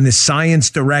came out in this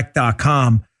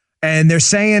ScienceDirect.com, and they're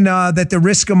saying that the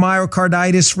risk of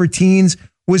myocarditis for teens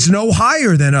was no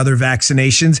higher than other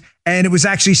vaccinations, and it was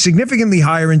actually significantly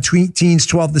higher in teens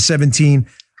 12 to 17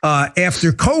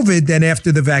 after COVID than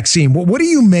after the vaccine. What do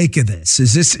you make of this?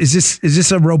 Is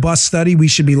this a robust study we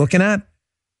should be looking at?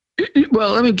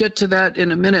 Well, let me get to that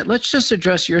in a minute. Let's just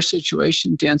address your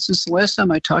situation, Dan. Since the last time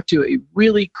I talked to you, a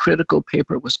really critical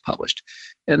paper was published.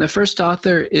 And the first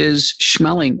author is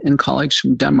Schmeling and colleagues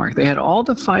from Denmark. They had all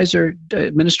the Pfizer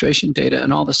administration data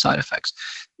and all the side effects.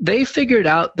 They figured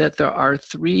out that there are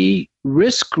 3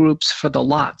 risk groups for the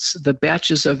lots, the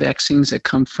batches of vaccines that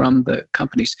come from the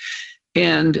companies.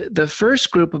 And the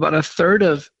first group, about a third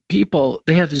of people,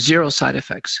 they have 0 side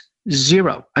effects.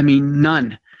 0. I mean,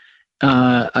 none.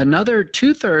 Another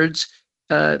 2/3,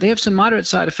 they have some moderate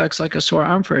side effects like a sore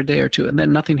arm for a day or two, and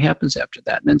then nothing happens after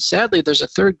that. And then sadly, there's a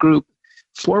third group,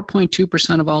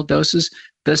 4.2% of all doses,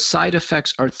 the side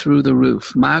effects are through the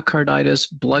roof.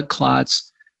 Myocarditis, blood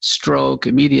clots, stroke,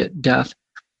 immediate death.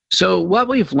 So what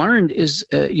we've learned is,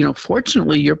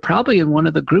 fortunately, you're probably in one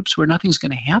of the groups where nothing's going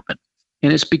to happen.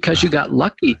 And it's because you got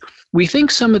lucky. We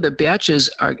think some of the batches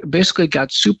are basically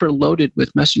got super loaded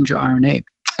with messenger RNA,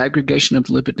 aggregation of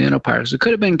lipid nanoparticles. It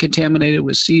could have been contaminated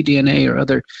with cDNA or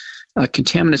other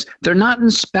contaminants. They're not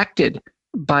inspected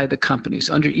by the companies.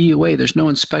 Under EUA, there's no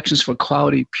inspections for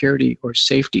quality, purity, or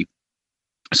safety.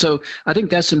 So I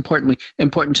think that's important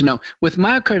to know. With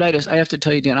myocarditis, I have to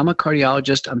tell you, Dan, I'm a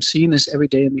cardiologist. I'm seeing this every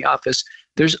day in the office.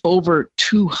 There's over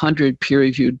 200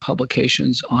 peer-reviewed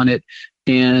publications on it.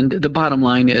 And the bottom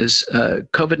line is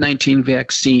COVID-19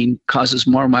 vaccine causes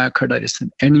more myocarditis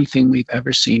than anything we've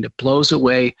ever seen. It blows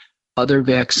away other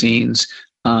vaccines.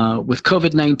 With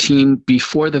COVID-19,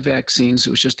 before the vaccines, it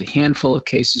was just a handful of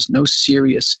cases, no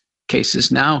serious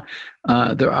cases. Now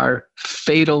there are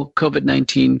fatal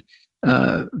COVID-19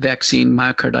 vaccine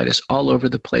myocarditis all over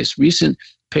the place. Recent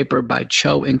paper by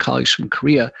Cho and colleagues from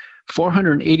Korea,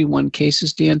 481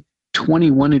 cases, Dan.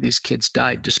 21 of these kids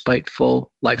died despite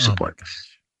full life support.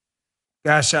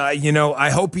 Gosh, I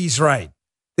hope he's right.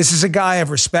 This is a guy I've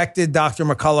respected, Dr.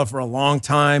 McCullough, for a long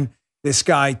time. This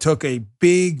guy took a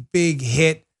big, big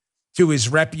hit to his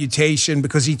reputation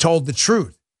because he told the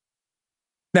truth.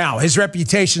 Now, his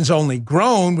reputation's only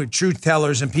grown with truth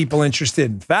tellers and people interested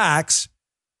in facts,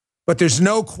 but there's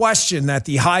no question that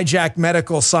the hijacked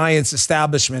medical science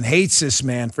establishment hates this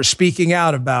man for speaking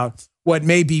out about what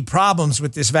may be problems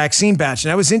with this vaccine batch.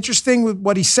 And that was interesting with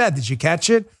what he said. Did you catch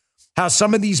it? How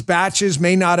some of these batches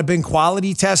may not have been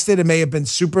quality tested and may have been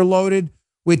super loaded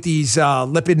with these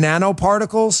lipid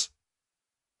nanoparticles.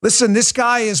 Listen, this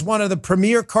guy is one of the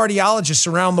premier cardiologists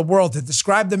around the world. To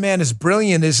describe the man as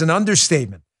brilliant is an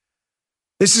understatement.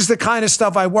 This is the kind of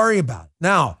stuff I worry about.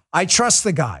 Now, I trust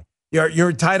the guy. You're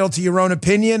entitled to your own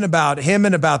opinion about him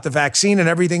and about the vaccine and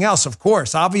everything else, of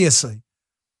course, obviously.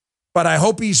 But I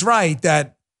hope he's right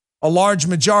that a large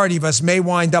majority of us may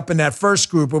wind up in that first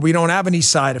group where we don't have any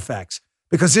side effects,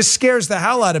 because this scares the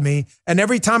hell out of me. And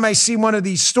every time I see one of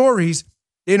these stories,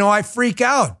 I freak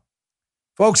out.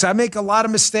 Folks, I make a lot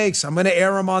of mistakes. I'm going to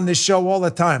air them on this show all the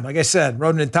time. Like I said,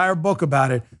 wrote an entire book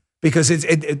about it because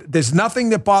there's nothing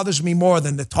that bothers me more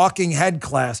than the talking head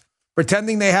class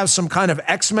pretending they have some kind of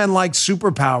X-Men-like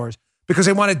superpowers because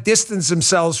they want to distance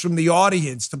themselves from the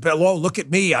audience to, oh, look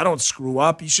at me. I don't screw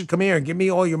up. You should come here and give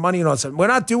me all your money and all that. We're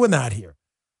not doing that here.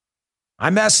 I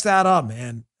messed that up,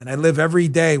 man. And I live every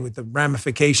day with the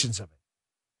ramifications of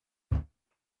it.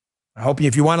 I hope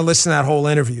if you want to listen to that whole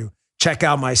interview, check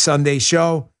out my Sunday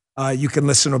show. You can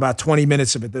listen to about 20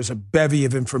 minutes of it. There's a bevy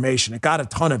of information. It got a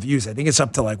ton of views. I think it's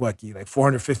up to like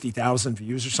 450,000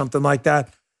 views or something like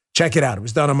that. Check it out. It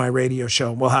was done on my radio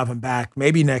show, and we'll have him back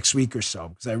maybe next week or so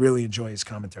because I really enjoy his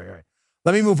commentary. All right.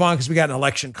 Let me move on because we got an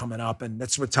election coming up, and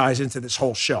that's what ties into this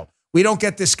whole show. We don't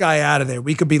get this guy out of there.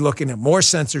 We could be looking at more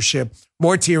censorship,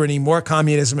 more tyranny, more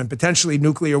communism, and potentially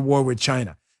nuclear war with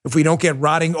China if we don't get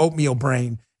rotting oatmeal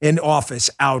brain in office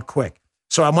out quick.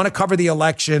 So I want to cover the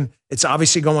election. It's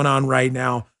obviously going on right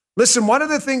now. Listen, one of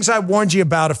the things I warned you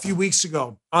about a few weeks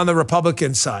ago on the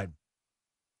Republican side,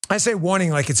 I say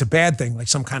warning like it's a bad thing, like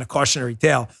some kind of cautionary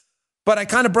tale, but I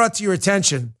kind of brought to your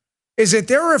attention, is that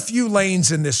there are a few lanes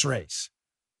in this race.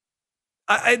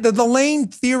 The lane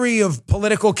theory of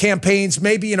political campaigns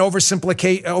may be an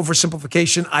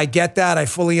oversimplification. I get that. I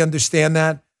fully understand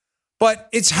that. But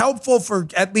it's helpful for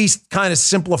at least kind of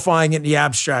simplifying it in the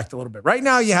abstract a little bit. Right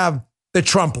now you have the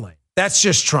Trump lane. That's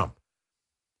just Trump.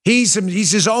 He's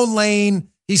his own lane.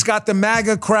 He's got the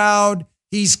MAGA crowd.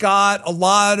 He's got a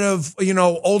lot of,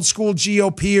 old school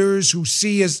GOPers who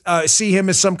see him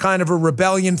as some kind of a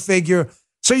rebellion figure.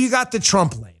 So you got the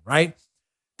Trump lane, right?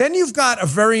 Then you've got a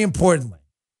very important lane.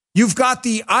 You've got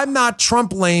the I'm not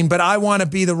Trump lane, but I want to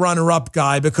be the runner-up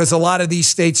guy because a lot of these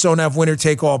states don't have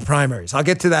winner-take-all primaries. I'll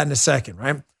get to that in a second,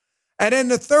 right? And then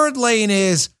the third lane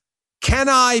is, can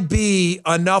I be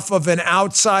enough of an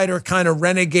outsider kind of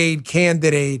renegade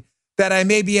candidate that I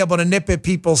may be able to nip at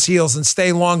people's heels and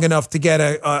stay long enough to get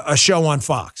a show on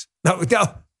Fox? No, is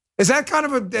that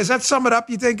does that sum it up,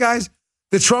 you think, guys?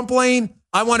 The Trump lane,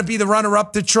 I want to be the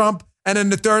runner-up to Trump. And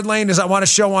then the third lane is I want a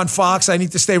show on Fox. I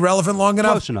need to stay relevant long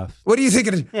enough. Close enough. What do you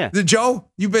think? Yeah. Joe,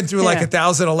 you've been through like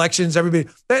 1,000 elections. Everybody,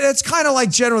 that's kind of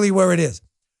like generally where it is.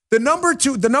 The number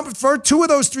two of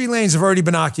those three lanes have already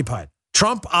been occupied.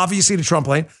 Trump, obviously the Trump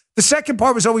lane. The second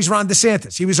part was always Ron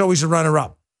DeSantis. He was always a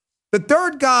runner-up. The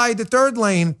third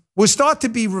lane was thought to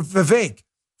be Vivek.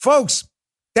 Folks,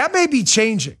 that may be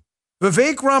changing.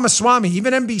 Vivek Ramaswamy,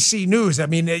 even NBC News,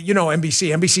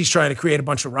 NBC's trying to create a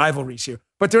bunch of rivalries here,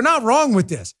 but they're not wrong with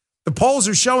this. The polls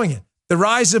are showing it. The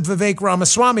rise of Vivek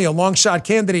Ramaswamy, a long shot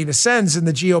candidate, ascends in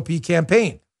the GOP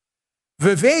campaign.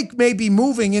 Vivek may be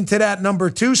moving into that number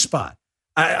 2 spot.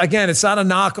 Again, it's not a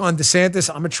knock on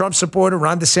DeSantis. I'm a Trump supporter.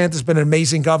 Ron DeSantis has been an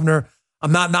amazing governor.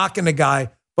 I'm not knocking the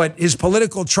guy, but his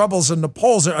political troubles in the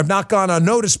polls have not gone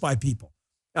unnoticed by people.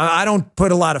 I don't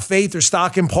put a lot of faith or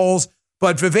stock in polls,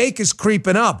 but Vivek is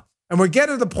creeping up. And we're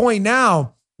getting to the point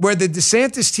now where the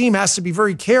DeSantis team has to be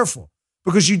very careful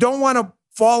because you don't want to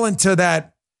fall into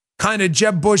that kind of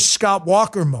Jeb Bush, Scott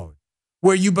Walker mode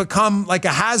where you become like a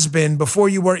has-been before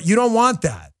you were. You don't want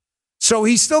that. So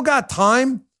he's still got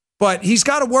time, but he's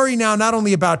got to worry now not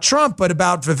only about Trump, but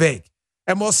about Vivek.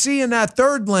 And we'll see in that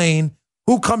third lane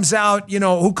who comes out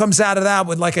of that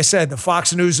with, like I said, the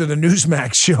Fox News or the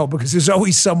Newsmax show, because there's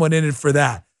always someone in it for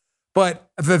that. But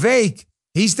Vivek,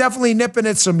 he's definitely nipping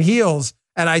at some heels.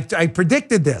 And I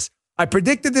predicted this. I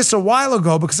predicted this a while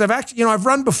ago because I've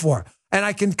run before and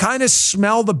I can kind of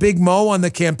smell the Big Mo on the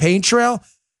campaign trail.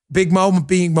 Big Mo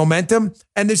being momentum.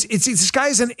 And this guy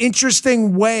is an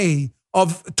interesting way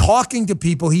of talking to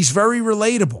people. He's very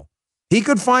relatable. He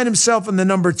could find himself in the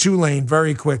number 2 lane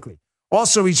very quickly.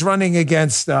 Also, he's running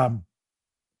against,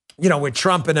 with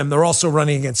Trump and him, they're also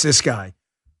running against this guy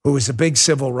who is a big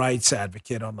civil rights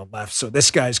advocate on the left. So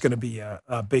this guy's going to be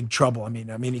a big trouble. I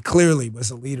mean, he clearly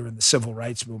was a leader in the civil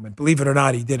rights movement. Believe it or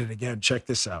not, he did it again. Check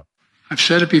this out. I've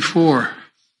said it before.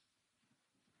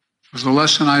 It was a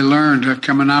lesson I learned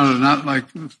coming out of not like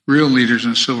real leaders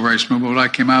in the civil rights movement, but I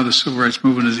came out of the civil rights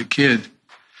movement as a kid,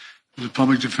 as a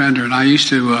public defender. And I used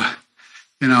to,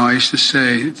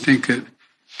 think that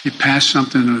you pass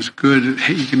something that was good,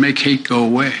 you can make hate go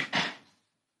away.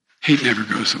 Hate never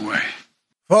goes away.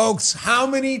 Folks, how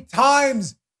many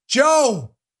times,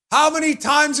 Joe, how many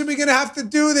times are we going to have to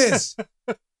do this?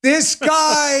 This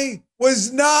guy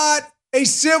was not a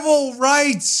civil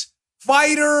rights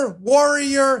fighter,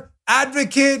 warrior,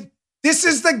 advocate. This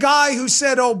is the guy who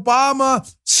said Obama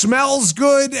smells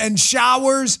good and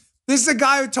showers. This is the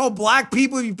guy who told black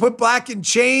people you put black in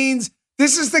chains.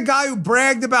 This is the guy who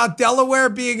bragged about Delaware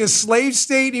being a slave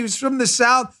state. He was from the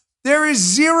South. There is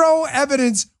zero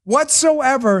evidence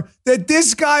whatsoever that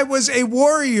this guy was a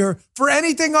warrior for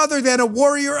anything other than a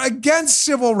warrior against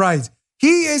civil rights.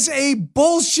 He is a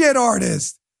bullshit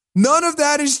artist. None of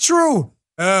that is true.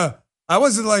 I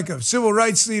wasn't like a civil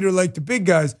rights leader like the big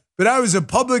guys, but I was a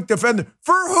public defender.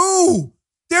 For who?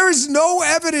 There is no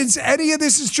evidence any of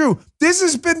this is true. This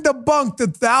has been debunked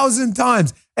 1,000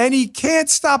 times, and he can't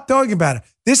stop talking about it.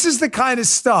 This is the kind of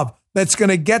stuff that's going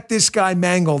to get this guy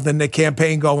mangled in the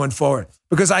campaign going forward.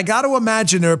 Because I got to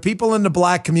imagine there are people in the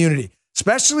black community,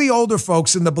 especially older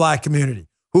folks in the black community,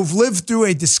 who've lived through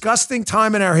a disgusting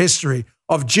time in our history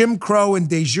of Jim Crow and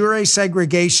de jure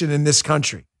segregation in this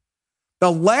country.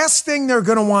 The last thing they're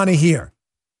going to want to hear,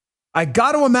 I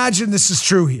got to imagine this is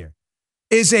true here,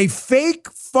 is a fake,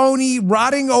 phony,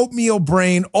 rotting oatmeal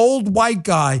brain, old white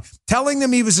guy telling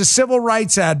them he was a civil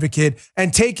rights advocate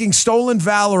and taking stolen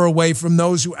valor away from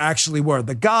those who actually were.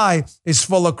 The guy is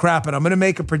full of crap, and I'm going to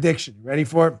make a prediction. You ready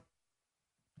for it?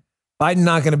 Biden's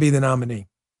not going to be the nominee.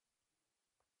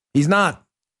 He's not.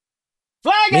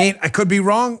 Flag it! I could be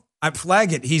wrong. I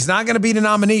flag it. He's not going to be the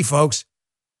nominee, folks.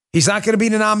 He's not going to be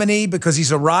the nominee because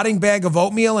he's a rotting bag of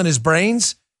oatmeal in his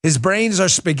brains. His brains are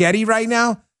spaghetti right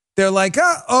now. They're like,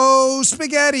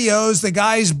 SpaghettiOs. The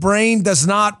guy's brain does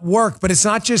not work. But it's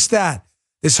not just that.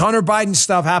 This Hunter Biden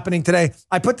stuff happening today.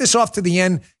 I put this off to the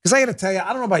end because I got to tell you, I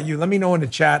don't know about you. Let me know in the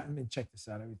chat. Let me check this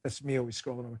out. That's me always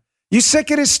scrolling over. You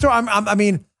sick of this story? I'm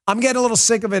getting a little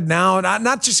sick of it now.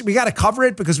 Not just, we got to cover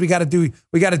it because we got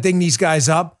to ding these guys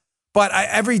up. But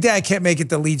every day I can't make it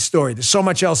the lead story. There's so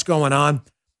much else going on.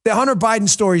 The Hunter Biden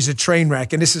story is a train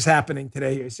wreck, and this is happening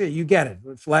today. You see, you get it.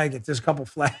 Flag it. There's a couple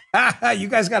flags. You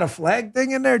guys got a flag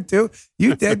thing in there too?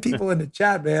 You dead people in the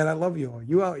chat, man. I love you all.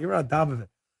 You're on top of it.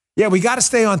 Yeah, we got to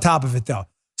stay on top of it, though.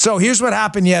 So here's what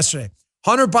happened yesterday.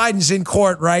 Hunter Biden's in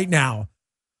court right now.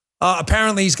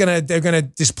 Apparently, they're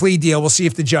gonna this plea deal. We'll see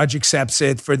if the judge accepts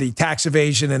it for the tax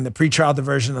evasion and the pretrial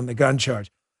diversion on the gun charge.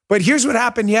 But here's what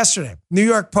happened yesterday. New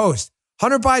York Post.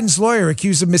 Hunter Biden's lawyer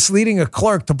accused of misleading a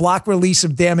clerk to block release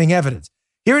of damning evidence.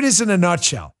 Here it is in a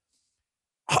nutshell.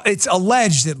 It's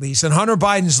alleged, at least, and Hunter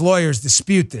Biden's lawyers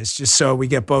dispute this, just so we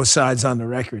get both sides on the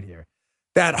record here,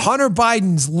 that Hunter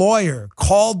Biden's lawyer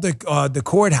called the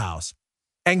courthouse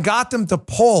and got them to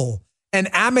pull an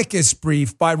amicus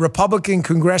brief by Republican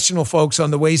congressional folks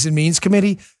on the Ways and Means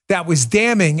Committee that was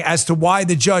damning as to why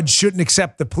the judge shouldn't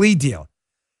accept the plea deal.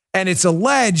 And it's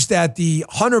alleged that the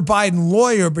Hunter Biden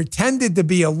lawyer pretended to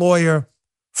be a lawyer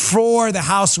for the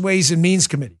House Ways and Means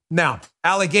Committee. Now,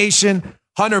 allegation,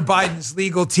 Hunter Biden's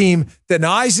legal team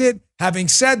denies it. Having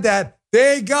said that,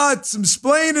 they got some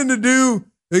splaining to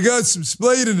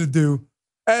do.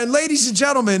 And ladies and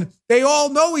gentlemen, they all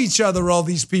know each other, all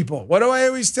these people. What do I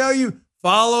always tell you?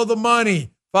 Follow the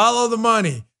money. Follow the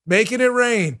money. Making it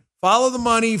rain. Follow the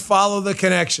money. Follow the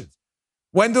connections.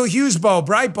 Wendell Hughesbo,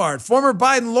 Breitbart, former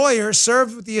Biden lawyer,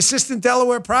 served with the assistant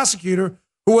Delaware prosecutor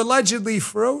who allegedly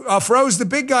froze the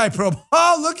big guy probe.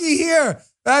 Oh, looky here.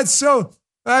 That's so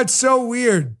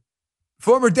weird.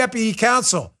 Former deputy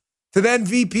counsel to then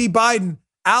VP Biden,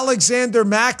 Alexander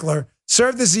Mackler,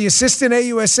 served as the assistant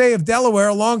AUSA of Delaware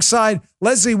alongside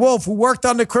Leslie Wolf, who worked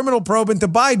on the criminal probe into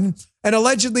Biden and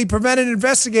allegedly prevented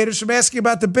investigators from asking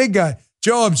about the big guy.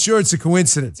 Joe, I'm sure it's a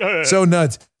coincidence. So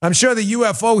nuts. I'm sure the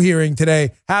UFO hearing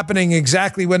today happening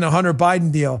exactly when the Hunter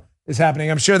Biden deal is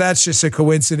happening. I'm sure that's just a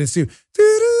coincidence too.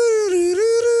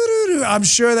 I'm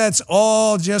sure that's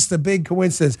all just a big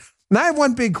coincidence. And I have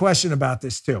one big question about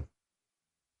this too.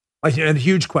 A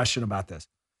huge question about this.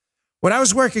 When I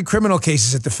was working criminal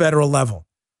cases at the federal level,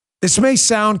 this may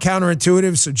sound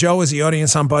counterintuitive, so Joe, as the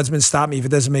audience ombudsman, stop me if it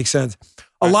doesn't make sense.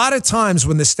 A lot of times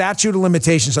when the statute of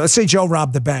limitations, so let's say Joe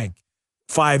robbed the bank,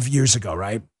 5 years ago,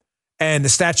 right? And the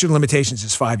statute of limitations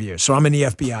is 5 years. So I'm in the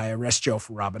FBI. I arrest Joe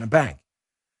for robbing a bank.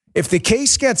 If the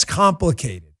case gets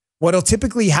complicated, what'll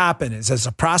typically happen is, as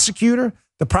a prosecutor,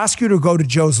 the prosecutor will go to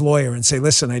Joe's lawyer and say,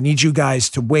 listen, I need you guys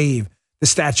to waive the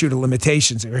statute of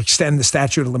limitations or extend the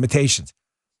statute of limitations.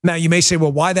 Now, you may say,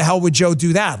 well, why the hell would Joe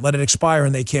do that? Let it expire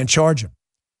and they can't charge him.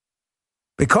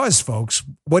 Because, folks,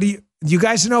 what do you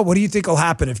guys know? What do you think will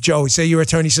happen if Joe, say your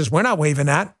attorney says, we're not waiving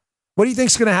that? What do you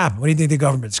think's going to happen? What do you think the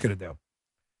government's going to do?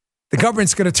 The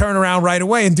government's going to turn around right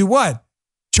away and do what?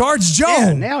 Charge Joe.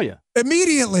 Yeah, nail you.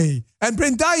 Immediately and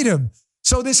indict him.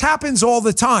 So this happens all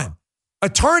the time.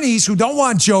 Attorneys who don't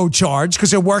want Joe charged because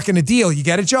they're working a deal, you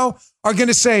get it, Joe, are going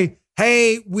to say,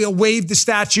 hey, we'll waive the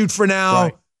statute for now.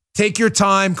 Right. Take your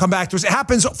time. Come back to us. It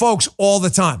happens, folks, all the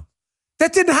time.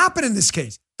 That didn't happen in this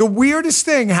case. The weirdest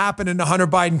thing happened in the Hunter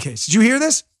Biden case. Did you hear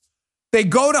this? They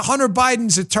go to Hunter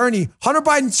Biden's attorney. Hunter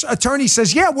Biden's attorney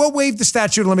says, yeah, we'll waive the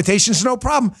statute of limitations. No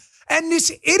problem. And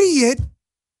this idiot,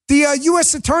 the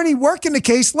U.S. attorney working the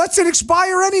case, lets it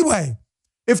expire anyway.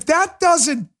 If that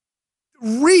doesn't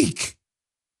reek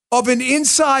of an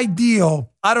inside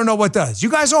deal, I don't know what does.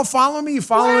 You guys all follow me? You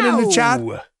following in the chat?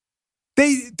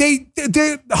 They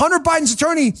Hunter Biden's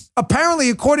attorney, apparently,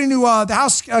 according to the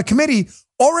House committee,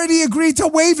 already agreed to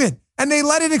waive it, and they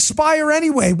let it expire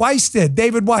anyway. Weiss did,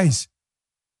 David Weiss.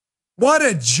 What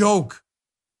a joke.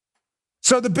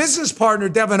 So the business partner,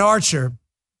 Devin Archer,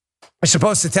 is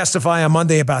supposed to testify on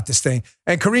Monday about this thing,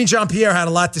 and Karine Jean-Pierre had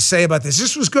a lot to say about this.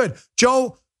 This was good.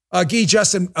 Joe, Guy,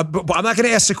 Justin, I'm not going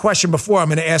to ask the question before. I'm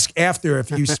going to ask after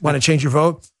if you want to change your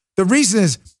vote. The reason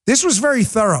is this was very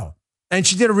thorough. And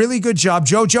she did a really good job.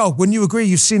 Joe, wouldn't you agree?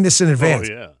 You've seen this in advance.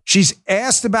 Oh, yeah. She's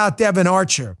asked about Devin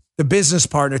Archer, the business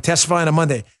partner, testifying on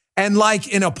Monday. And like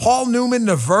in a Paul Newman,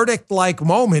 the verdict-like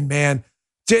moment, man,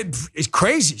 it's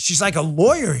crazy. She's like a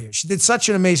lawyer here. She did such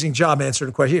an amazing job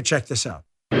answering the question. Here, check this out.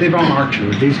 Devin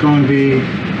Archer, he's going to be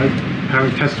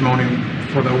having testimony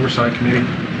for the Oversight Committee.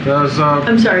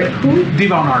 I'm sorry, who?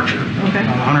 Devin Archer. Okay.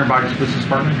 Hunter Biden's business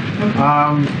partner.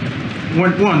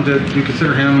 Okay. One, do you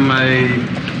consider him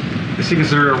is he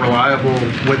considered a reliable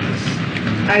witness?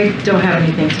 I don't have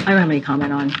any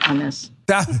comment on this.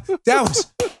 That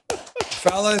was,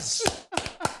 fellas,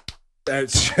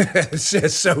 that's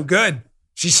just so good.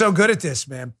 She's so good at this,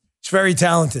 man. She's very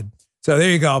talented. So there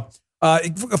you go.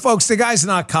 Folks, the guy's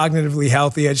not cognitively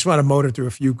healthy. I just want to motor through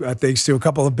a few things, too. A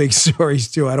couple of big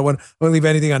stories, too. I don't want to leave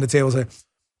anything on the table.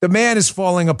 The man is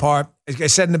falling apart. As I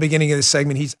said in the beginning of this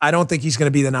segment, I don't think he's going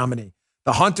to be the nominee.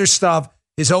 The Hunter stuff,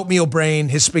 his oatmeal brain,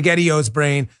 his SpaghettiOs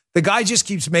brain. The guy just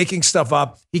keeps making stuff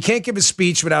up. He can't give a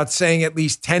speech without saying at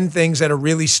least 10 things that are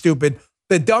really stupid.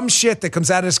 The dumb shit that comes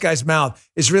out of this guy's mouth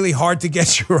is really hard to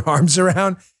get your arms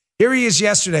around. Here he is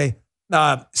yesterday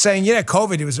saying,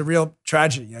 COVID, it was a real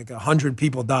tragedy. Like 100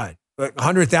 people died.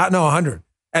 100.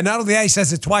 And not only that, he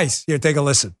says it twice. Here, take a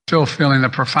listen. Still feeling the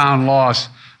profound loss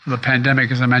of the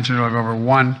pandemic, as I mentioned, of over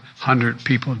 100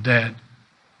 people dead.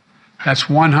 That's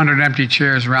 100 empty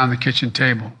chairs around the kitchen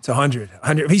table. It's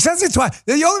 100. He says it twice.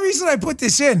 The only reason I put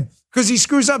this in, because he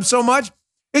screws up so much,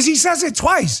 is he says it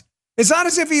twice. It's not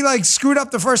as if he screwed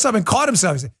up the first time and caught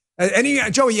himself.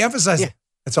 And Joe, he emphasized it.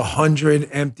 That's 100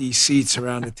 empty seats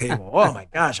around the table. Oh my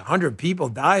gosh, 100 people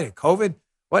died of COVID.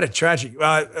 What a tragedy.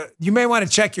 You may want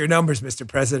to check your numbers, Mr.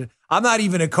 President. I'm not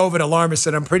even a COVID alarmist,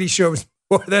 and I'm pretty sure it was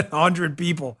more than 100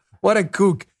 people. What a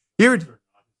kook.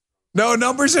 No,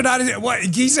 numbers are not.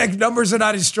 He's like, numbers are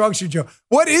not his strong suit, Joe.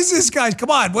 What is this guy?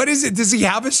 Come on. What is it? Does he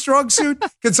have a strong suit?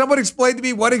 Can someone explain to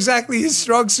me what exactly his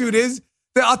strong suit is?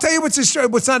 I'll tell you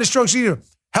what's not his strong suit either.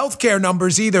 Healthcare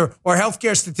numbers either, or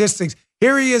healthcare statistics.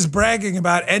 Here he is bragging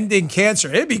about ending cancer.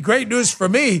 It'd be great news for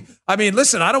me. I mean,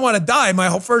 listen, I don't want to die. My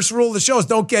whole first rule of the show is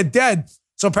don't get dead.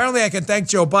 So apparently I can thank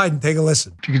Joe Biden. Take a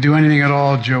listen. If you could do anything at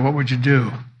all, Joe, what would you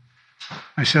do?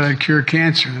 I said I'd cure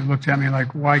cancer. They looked at me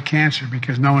like, why cancer?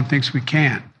 Because no one thinks we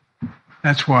can.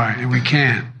 That's why, and we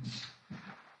can.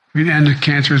 We ended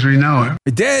cancer as we know it.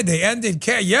 They did. They ended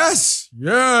cancer. Yes.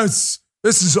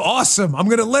 This is awesome. I'm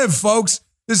going to live, folks.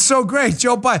 This is so great.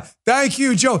 Joe Biden. Thank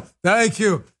you, Joe. Thank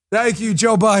you,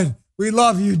 Joe Biden. We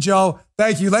love you, Joe.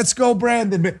 Thank you. Let's go,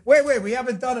 Brandon. Wait. We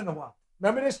haven't done it in a while.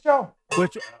 Remember this, Joe?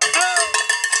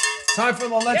 Time for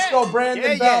the Let's Go,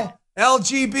 Brandon Bell.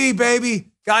 LGB, baby.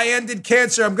 Guy ended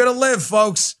cancer. I'm going to live,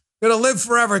 folks. Going to live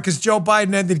forever because Joe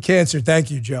Biden ended cancer. Thank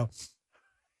you, Joe.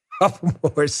 Couple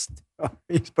more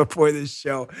stories before this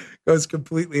show goes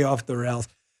completely off the rails.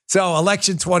 So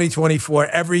election 2024,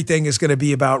 everything is going to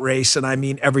be about race, and I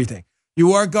mean everything.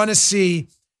 You are going to see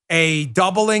a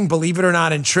doubling, believe it or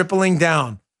not, and tripling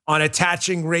down on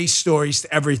attaching race stories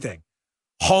to everything.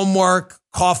 Homework,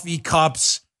 coffee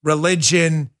cups,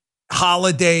 religion,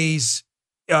 holidays,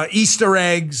 Easter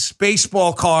eggs,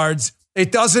 baseball cards.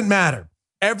 It doesn't matter.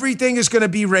 Everything is going to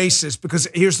be racist because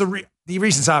here's the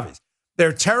reason's obvious.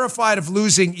 They're terrified of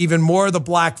losing even more of the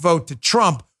black vote to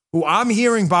Trump, who I'm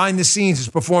hearing behind the scenes is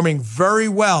performing very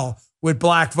well with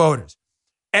black voters.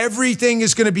 Everything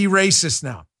is going to be racist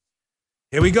now.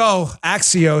 Here we go.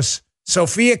 Axios.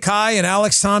 Sophia Kai and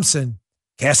Alex Thompson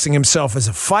casting himself as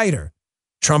a fighter.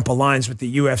 Trump aligns with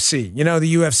the UFC. You know,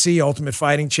 the UFC, Ultimate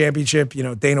Fighting Championship, you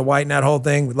know, Dana White and that whole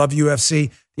thing. We love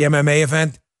UFC, the MMA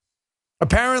event.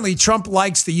 Apparently, Trump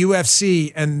likes the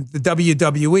UFC and the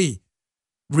WWE,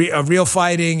 real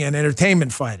fighting and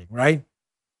entertainment fighting, right?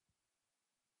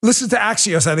 Listen to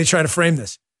Axios, how they try to frame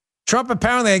this. Trump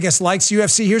apparently, I guess, likes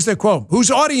UFC. Here's their quote. Whose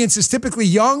audience is typically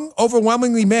young,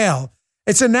 overwhelmingly male.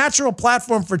 It's a natural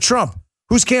platform for Trump,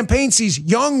 whose campaign sees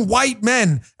young white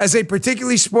men as a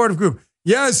particularly supportive group.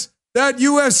 Yes, that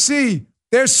UFC,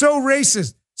 they're so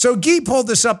racist. So Guy pulled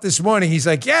this up this morning. He's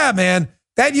like, yeah, man,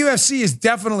 that UFC is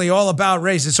definitely all about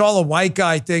race. It's all a white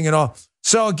guy thing and all.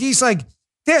 So Guy's like,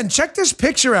 Dan, check this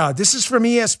picture out. This is from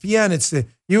ESPN. It's the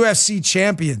UFC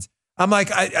champions. I'm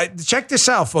like, I check this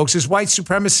out, folks. There's white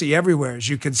supremacy everywhere, as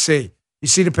you can see. You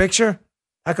see the picture?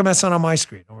 How come that's not on my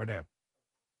screen over there?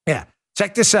 Yeah,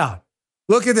 check this out.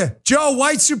 Look at this. Joe,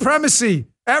 white supremacy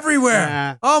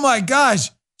everywhere. Oh, my gosh.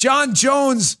 John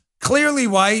Jones, clearly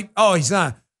white. Oh, he's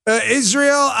not.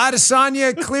 Israel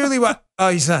Adesanya, clearly white. Oh,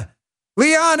 he's not.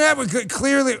 Leon Edwards,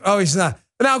 clearly. Oh, he's not.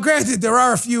 Now, granted, there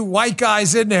are a few white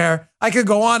guys in there. I could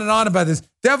go on and on about this.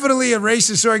 Definitely a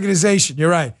racist organization.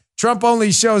 You're right. Trump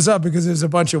only shows up because there's a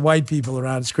bunch of white people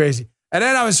around. It's crazy. And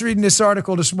then I was reading this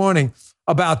article this morning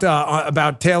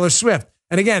about Taylor Swift.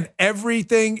 And again,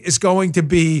 everything is going to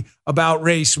be about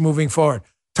race moving forward.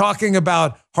 Talking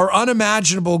about her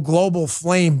unimaginable global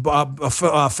fame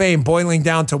boiling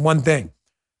down to one thing.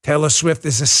 Taylor Swift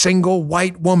is a single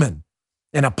white woman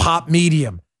in a pop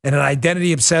medium in an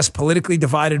identity-obsessed, politically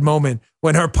divided moment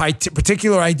when her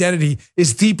particular identity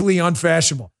is deeply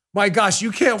unfashionable. My gosh,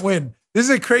 you can't win. This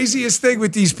is the craziest thing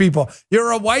with these people.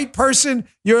 You're a white person.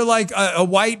 You're like a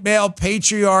white male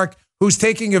patriarch who's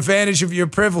taking advantage of your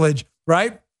privilege,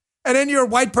 right? And then you're a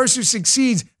white person who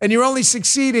succeeds, and you're only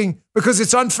succeeding because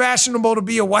it's unfashionable to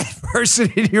be a white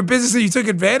person in your business, and you took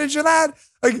advantage of that?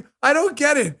 Like, I don't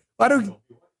get it.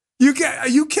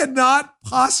 You cannot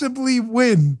possibly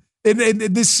win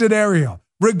in this scenario.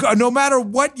 No matter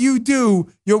what you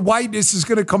do, your whiteness is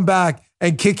going to come back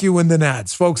and kick you in the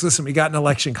nads. Folks, listen, we got an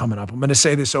election coming up. I'm going to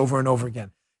say this over and over again.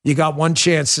 You got one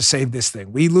chance to save this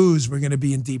thing. We lose, we're going to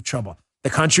be in deep trouble. The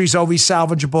country's always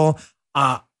salvageable.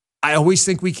 I always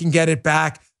think we can get it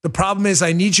back. The problem is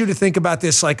I need you to think about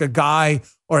this like a guy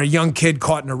or a young kid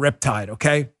caught in a riptide,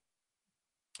 okay?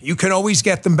 You can always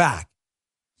get them back.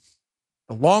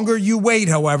 The longer you wait,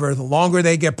 however, the longer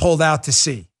they get pulled out to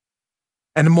sea.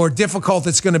 And the more difficult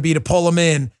it's going to be to pull them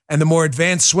in and the more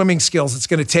advanced swimming skills it's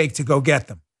going to take to go get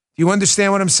them. Do you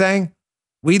understand what I'm saying?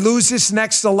 We lose this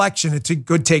next election. It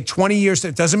could take 20 years.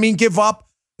 It doesn't mean give up.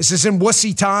 This isn't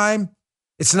wussy time.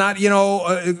 It's not,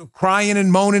 crying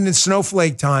and moaning in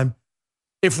snowflake time.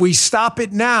 If we stop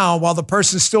it now while the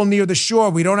person's still near the shore,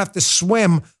 we don't have to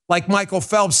swim like Michael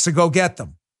Phelps to go get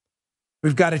them.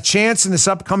 We've got a chance in this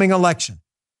upcoming election.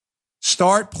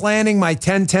 Start planning my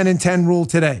 10, 10, and 10 rule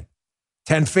today.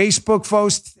 10 Facebook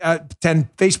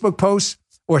posts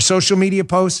or social media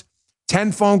posts,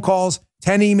 10 phone calls,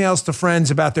 10 emails to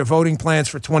friends about their voting plans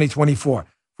for 2024. If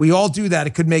we all do that,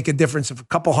 it could make a difference of a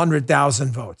couple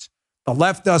 100,000 votes. The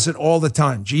left does it all the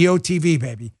time. GOTV,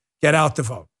 baby. Get out the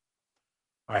vote.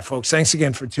 All right, folks, thanks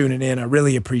again for tuning in. I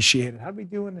really appreciate it. How are we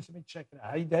doing? Let me check it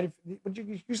out. How you daddy? Would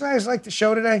you guys like the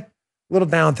show today? A little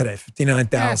down today,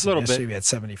 59,000. Yeah, a little Yesterday bit. We had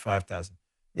 75,000.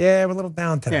 Yeah, we're a little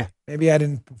down today. Yeah. Maybe I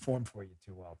didn't perform for you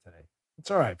too well today. It's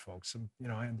all right, folks.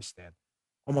 I understand.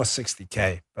 Almost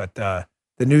 60K, but the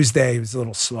news day was a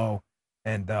little slow.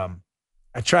 And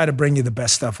I try to bring you the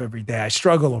best stuff every day. I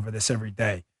struggle over this every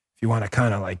day. If you want to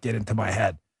kind of like get into my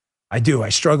head, I do. I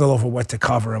struggle over what to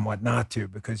cover and what not to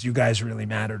because you guys really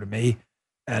matter to me.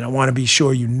 And I want to be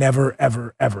sure you never,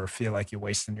 ever, ever feel like you're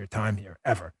wasting your time here,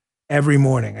 ever. Every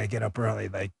morning I get up early,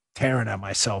 like tearing at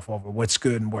myself over what's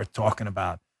good and worth talking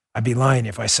about. I'd be lying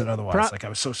if I said otherwise. Like I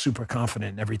was so super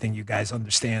confident in everything you guys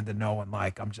understand and know and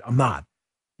like. I'm not.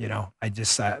 I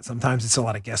just sometimes it's a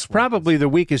lot of guesswork. Probably the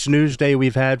weakest news day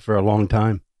we've had for a long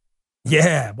time.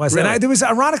 Yeah, it was. Really? And there was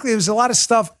a lot of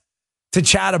stuff to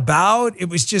chat about. It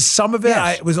was just some of it.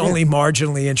 It was only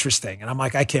marginally interesting. And I'm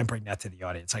like, I can't bring that to the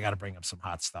audience. I got to bring up some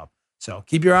hot stuff. So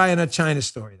keep your eye on that China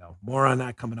story, though. More on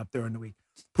that coming up during the week.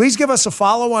 Please give us a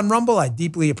follow on Rumble. I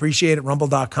deeply appreciate it.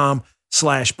 Rumble.com/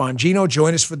 rumble.com/Bongino.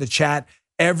 Join us for the chat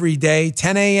every day.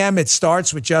 10 a.m. it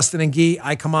starts with Justin and Guy.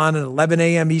 I come on at 11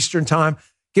 a.m. Eastern time.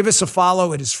 Give us a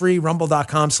follow. It is free,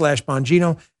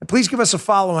 rumble.com/Bongino. And please give us a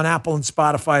follow on Apple and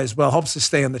Spotify as well. Helps us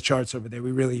stay on the charts over there.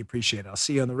 We really appreciate it. I'll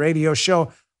see you on the radio show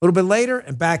a little bit later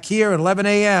and back here at 11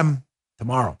 a.m.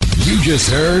 tomorrow. You just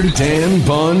heard Dan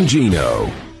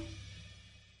Bongino.